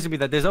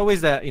 There's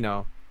always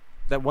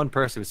that one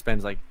person who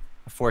spends like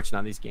a fortune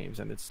on these games,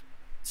 and it's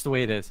the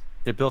way it is.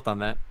 They're built on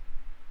that.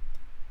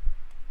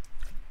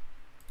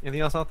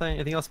 Anything else out there?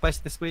 Anything else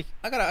spicy this week?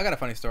 I got a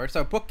funny story.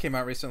 So a book came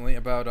out recently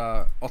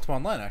about Ultima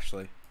Online,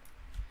 actually.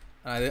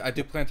 I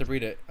do plan to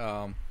read it.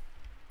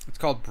 It's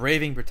called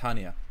Braving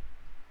Britannia,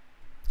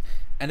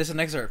 and it's an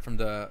excerpt from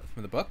the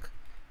book.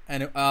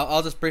 And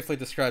I'll just briefly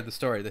describe the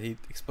story that he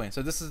explained.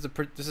 So this is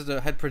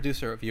the head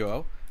producer of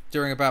UO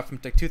during about from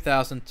like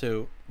 2000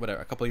 to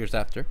whatever, a couple of years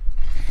after.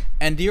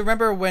 And do you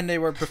remember when they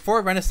were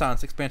before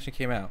Renaissance expansion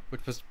came out,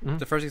 which was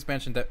the first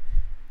expansion that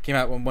came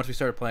out once we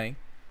started playing?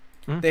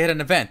 They had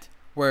an event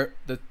where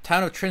the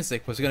town of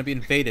Trinsic was going to be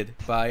invaded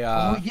by.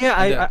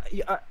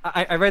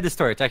 I read this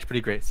story. It's actually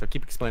pretty great. So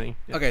keep explaining.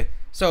 Yeah. Okay,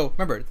 so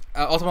remember,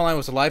 Ultima Online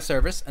was a live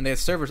service, and they had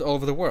servers all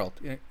over the world,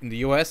 in the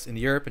U.S., in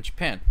Europe, and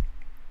Japan.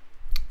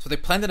 So they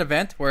planned an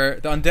event where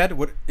the undead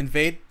would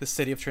invade the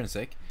city of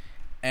Trinsic,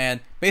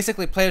 and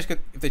basically players could,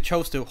 if they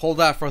chose to, hold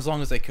out for as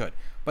long as they could.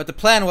 But the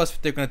plan was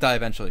they're going to die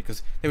eventually,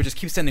 because they would just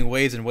keep sending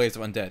waves and waves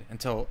of undead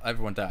until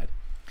everyone died.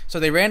 So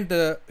they ran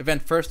the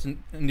event first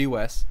in the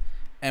U.S.,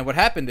 and what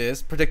happened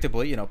is,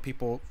 predictably,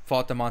 people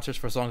fought the monsters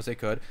for as long as they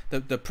could.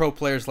 The pro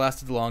players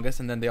lasted the longest,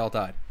 and then they all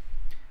died.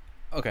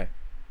 Okay.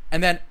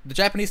 And then the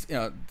Japanese,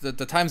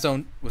 the time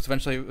zone was time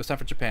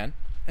for Japan.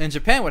 And in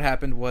Japan, what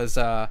happened was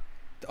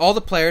all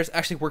the players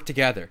actually worked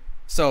together.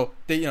 So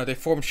they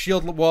formed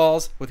shield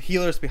walls with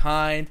healers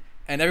behind,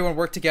 and everyone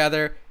worked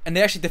together, and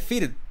they actually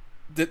defeated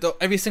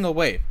every single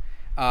wave.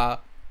 But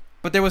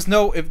there was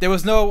no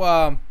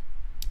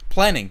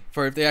planning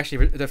for if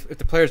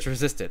the players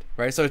resisted,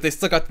 right? So if they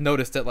still got the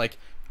notice that like,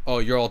 oh,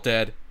 you're all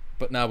dead,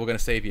 but now we're gonna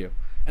save you,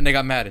 and they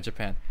got mad in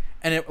Japan.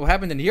 And what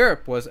happened in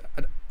Europe was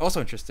also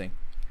interesting.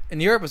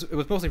 In Europe, it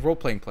was mostly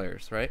role-playing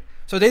players, right?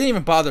 So they didn't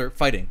even bother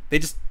fighting. They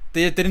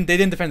didn't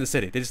defend the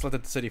city. They just let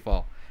the city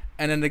fall.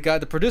 And then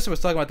the producer was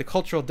talking about the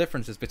cultural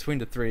differences between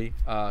the three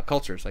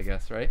cultures, I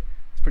guess, right?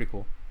 It's pretty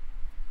cool.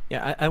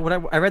 Yeah, I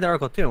read the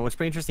article too, and what's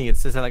pretty interesting, it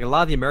says that like a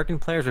lot of the American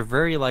players are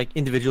very like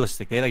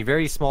individualistic. They had like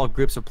very small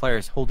groups of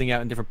players holding out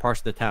in different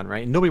parts of the town,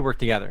 right? And nobody worked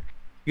together.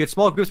 You had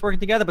small groups working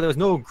together, but there was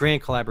no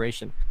grand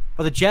collaboration.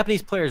 But the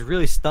Japanese players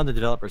really stunned the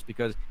developers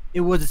because it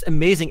was this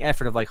amazing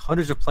effort of like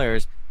hundreds of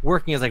players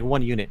working as like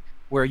one unit,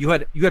 where you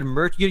had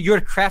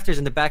crafters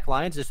in the back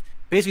lines just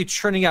basically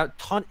churning out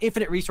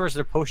infinite resources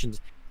of potions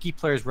to keep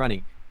players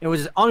running. And it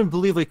was this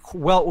unbelievably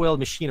well-oiled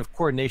machine of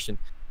coordination.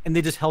 And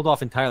they just held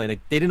off entirely. Like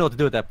they didn't know what to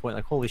do at that point.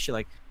 Like holy shit!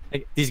 Like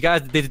Like these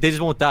guys, they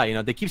just won't die. You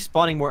know, they keep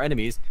spawning more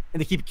enemies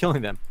and they keep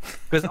killing them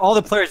because all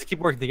the players keep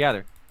working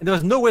together. And there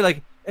was no way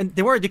like, and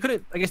they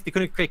couldn't. I guess they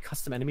couldn't create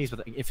custom enemies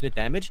with like infinite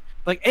damage.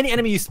 But, like any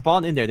enemy you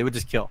spawn in there, they would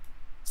just kill.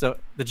 So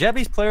the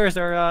Japanese players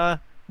are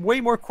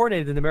way more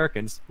coordinated than the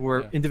Americans, who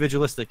were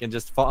individualistic and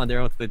just fought on their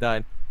own until they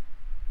died.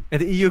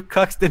 And the EU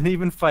cucks didn't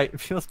even fight. It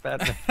feels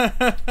bad.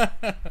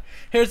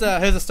 Here's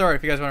a story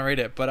if you guys want to read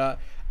it. But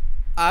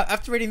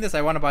after reading this,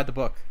 I want to buy the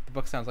book. The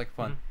book sounds like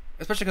fun.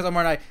 Especially because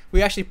Omar and I,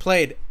 we actually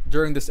played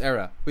during this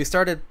era. We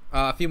started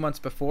a few months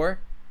before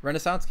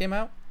Renaissance came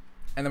out,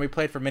 and then we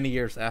played for many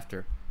years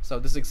after. So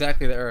this is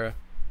exactly the era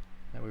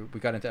that we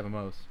got into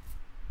MMOs.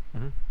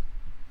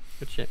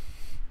 Good shit.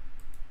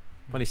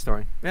 Funny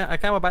story. Yeah, I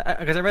kind of buy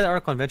because I read the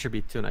article on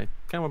VentureBeat too, and I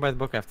kind of buy the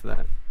book after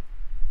that.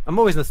 I'm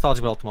always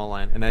nostalgic about Ultima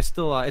Online, and I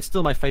still it's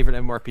still my favorite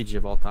MMORPG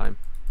of all time.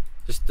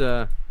 Just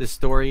the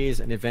stories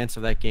and events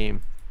of that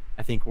game,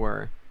 I think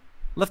were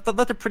left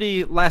a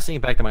pretty lasting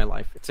impact on my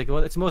life. It's like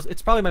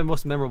it's probably my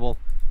most memorable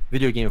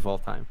video game of all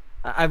time.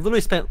 I've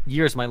literally spent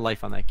years of my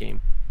life on that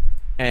game,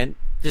 and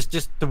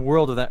just the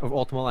world of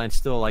Ultima Online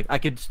still like I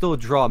could still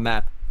draw a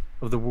map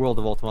of the world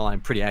of Ultima Online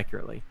pretty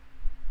accurately.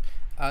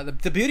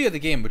 The beauty of the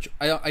game, which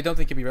I don't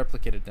think can be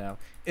replicated now,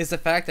 is the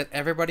fact that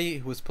everybody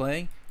who was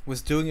playing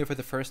was doing it for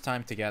the first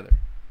time together,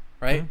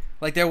 right?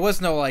 Like there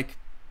was no like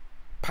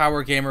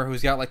power gamer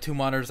who's got like 2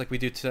 monitors like we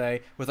do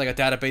today with like a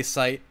database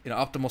site,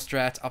 optimal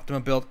strats,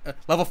 optimal build.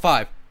 Level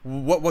 5,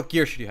 what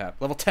gear should you have?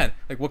 Level 10,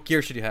 like what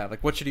gear should you have?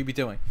 Like what should you be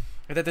doing?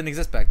 Like, that didn't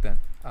exist back then.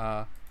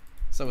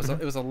 So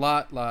it was a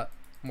lot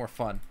more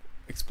fun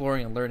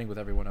exploring and learning with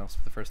everyone else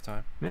for the first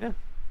time. Yeah,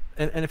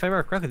 and if I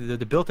remember correctly,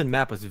 the built-in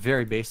map was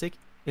very basic.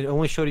 It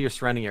only showed you your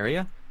surrounding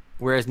area,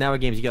 whereas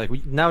nowadays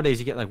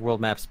you get like world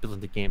maps built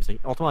into games. Like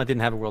Ultima didn't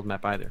have a world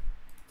map either.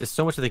 There's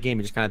so much of the game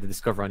you just kind of have to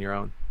discover on your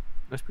own.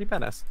 That's pretty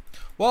badass.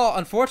 Well,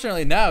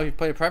 unfortunately, now if you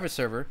play a private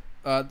server,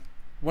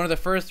 one of the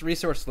first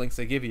resource links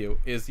they give you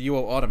is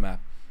UO Automap,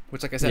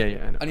 which, like I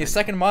said, on your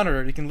second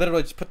monitor, you can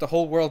literally just put the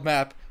whole world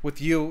map with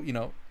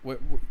all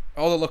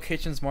the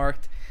locations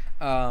marked.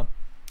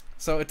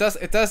 So it does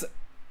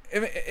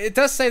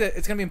say that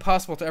it's going to be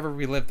impossible to ever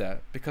relive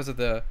that because of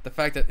the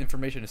fact that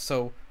information is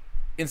so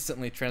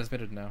instantly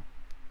transmitted now.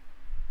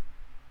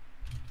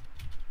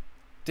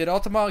 Did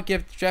Ultima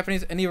give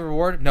Japanese any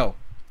reward? No.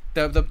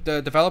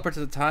 The developers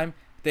at the time,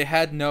 they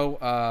had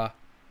no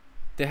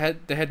they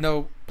had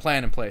no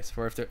plan in place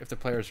for if the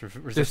players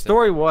resisted. The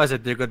story was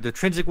that the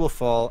Trinsic will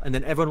fall, and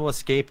then everyone will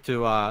escape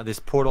to this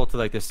portal to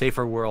like the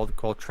safer world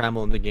called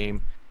Trammel in the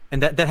game,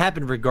 and that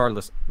happened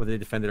regardless whether they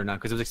defended or not,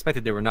 because it was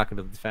expected they were not going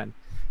to be able to defend.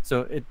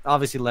 So it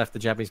obviously left the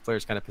Japanese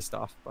players kind of pissed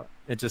off, but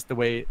it's just the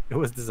way it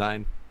was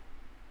designed.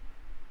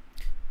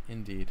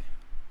 Indeed.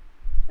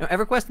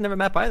 EverQuest never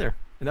map either,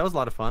 and that was a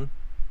lot of fun.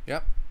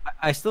 Yep.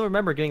 I still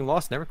remember getting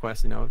lost in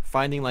EverQuest.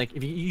 Finding like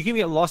if you can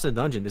get lost in a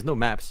dungeon, there's no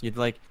maps.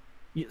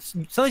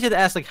 Sometimes you had to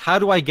ask like, how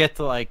do I get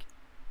to like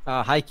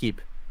High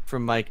Keep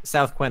from like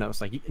South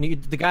Quenos? Like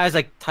the guy's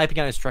like typing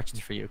out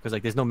instructions for you because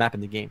like there's no map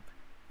in the game,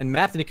 and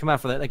map didn't come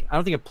out for that. Like I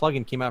don't think a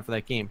plugin came out for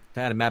that game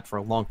to add a map for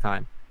a long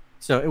time.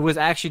 So it was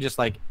actually just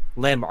like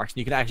landmarks, and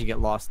you could actually get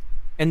lost.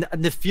 And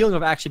the feeling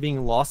of actually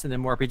being lost in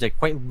an MMORPG, like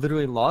quite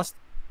literally lost,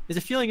 is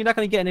a feeling you're not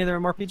going to get in any other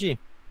MMORPG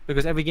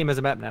because every game has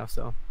a map now,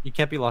 so you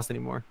can't be lost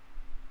anymore.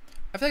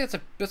 I feel like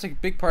that's a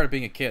big part of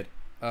being a kid.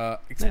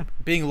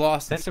 Being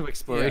lost. Sense of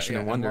exploration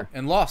and wonder.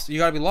 And lost. You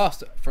got to be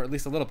lost for at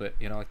least a little bit.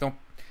 Like don't.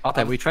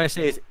 What we try to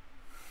say is,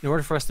 in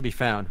order for us to be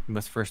found, we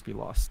must first be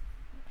lost.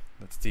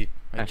 That's deep.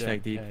 Right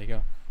 # deep. Yeah, there you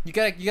go. You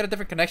got a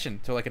different connection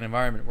to like an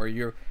environment where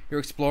you're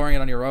exploring it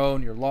on your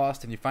own. You're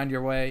lost and you find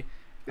your way.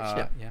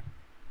 Yeah.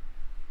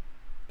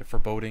 The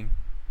foreboding.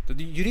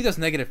 You need those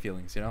negative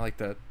feelings. Like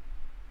the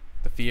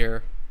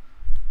fear.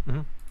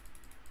 Mm-hmm.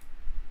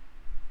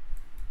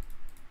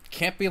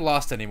 Can't be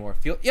lost anymore.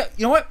 You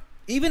know what?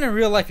 Even in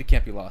real life, you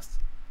can't be lost.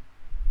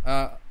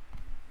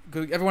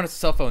 Everyone has a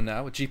cell phone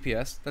now with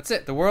GPS. That's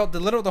it.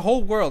 The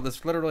whole world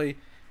is literally,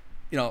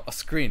 a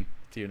screen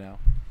to you now.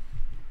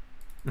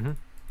 Mm-hmm.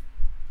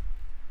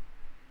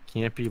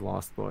 Can't be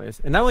lost,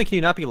 boys. And not only can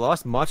you not be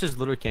lost, monsters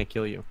literally can't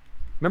kill you.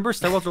 Remember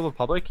Star Wars: The Old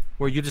Republic,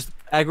 where you just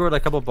aggroed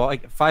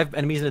like 5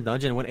 enemies in a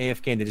dungeon and went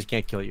AFK and they just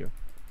can't kill you.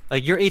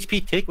 Like your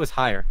HP tick was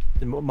higher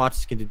than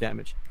monsters can do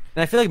damage.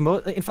 And I feel like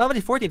in Final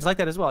Fantasy 14 it's like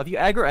that as well. If you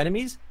aggro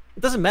enemies,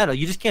 it doesn't matter.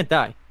 You just can't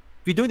die.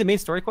 If you're doing the main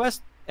story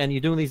quest and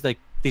you're doing these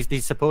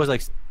supposed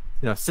like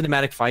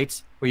cinematic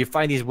fights where you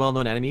find these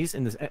well-known enemies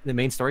in the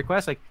main story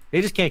quest, like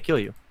they just can't kill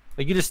you.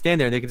 Like you just stand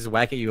there and they can just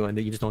whack at you and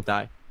you just don't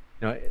die.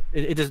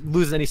 It just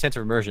loses any sense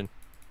of immersion.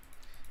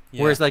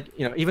 Yeah. Whereas like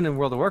even in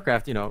World of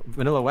Warcraft,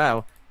 vanilla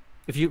WoW,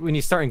 when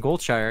you start in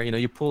Goldshire,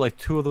 you pull like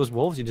 2 of those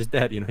wolves, you're just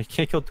dead. You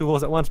can't kill 2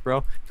 wolves at once, bro.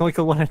 You can only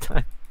kill 1 at a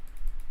time.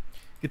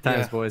 Good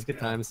times, boys. Good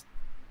times.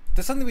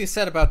 There's something to be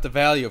said about the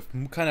value of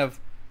kind of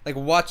like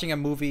watching a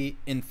movie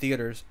in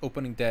theaters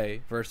opening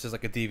day versus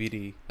like a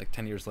DVD like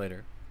 10 years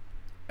later.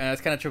 And that's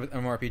kind of true with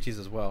MMORPGs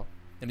as well.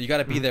 You got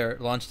to be there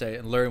launch day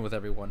and learn with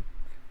everyone.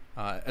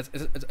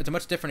 It's a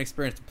much different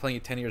experience than playing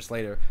it 10 years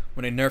later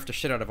when they nerfed the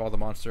shit out of all the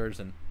monsters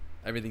and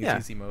Everything Yeah.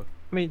 is easy mode.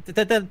 I mean,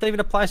 that even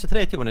applies to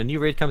today too. When a new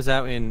raid comes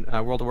out in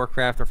World of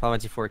Warcraft or Final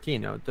Fantasy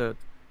 14, the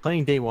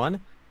playing day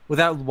one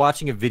without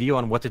watching a video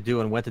on what to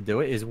do and when to do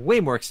it is way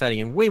more exciting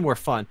and way more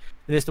fun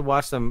than is to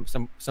watch some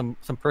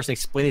person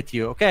explain it to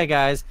you. Okay,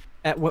 guys,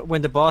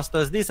 when the boss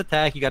does this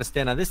attack, you got to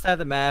stand on this side of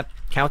the map,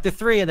 count to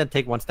 3, and then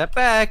take 1 step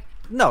back.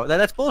 No,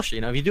 that's bullshit.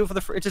 You know, if you do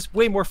it for it's just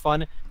way more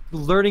fun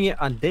learning it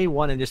on day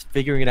one and just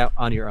figuring it out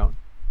on your own.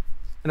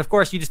 And of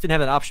course, you just didn't have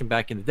that option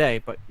back in the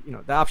day, but you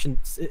know the option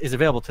is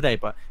available today.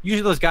 But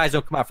usually those guys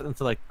don't come out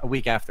until like a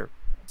week after,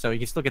 so you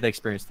can still get the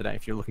experience today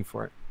if you're looking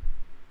for it.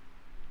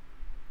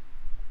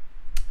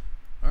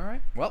 All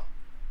right. Well,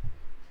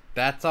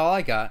 that's all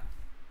I got.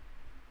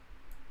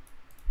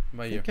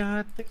 What about you?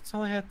 I think that's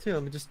all I had too.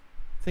 Let me just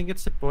think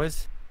it's it,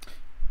 boys.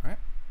 All right.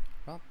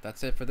 Well,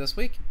 that's it for this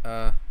week.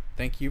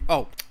 Thank you.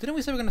 Oh, didn't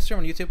we say we're gonna stream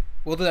on YouTube?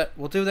 We'll do that.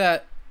 We'll do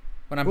that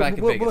when I'm back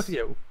in Vegas.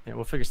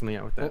 We'll figure something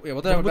out with that.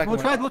 We'll do that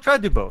We'll try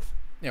to do both.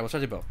 Yeah, we'll try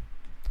to do both.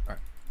 All right.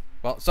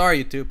 Well,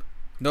 sorry YouTube.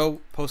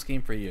 No post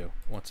game for you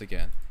once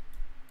again.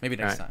 Maybe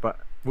next time. But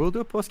we'll do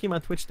a post game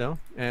on Twitch though,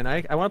 and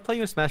I want to play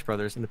you in Smash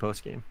Brothers in the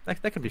post game.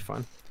 That could be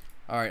fun.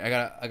 All right. I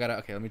gotta.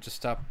 Okay, let me just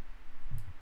stop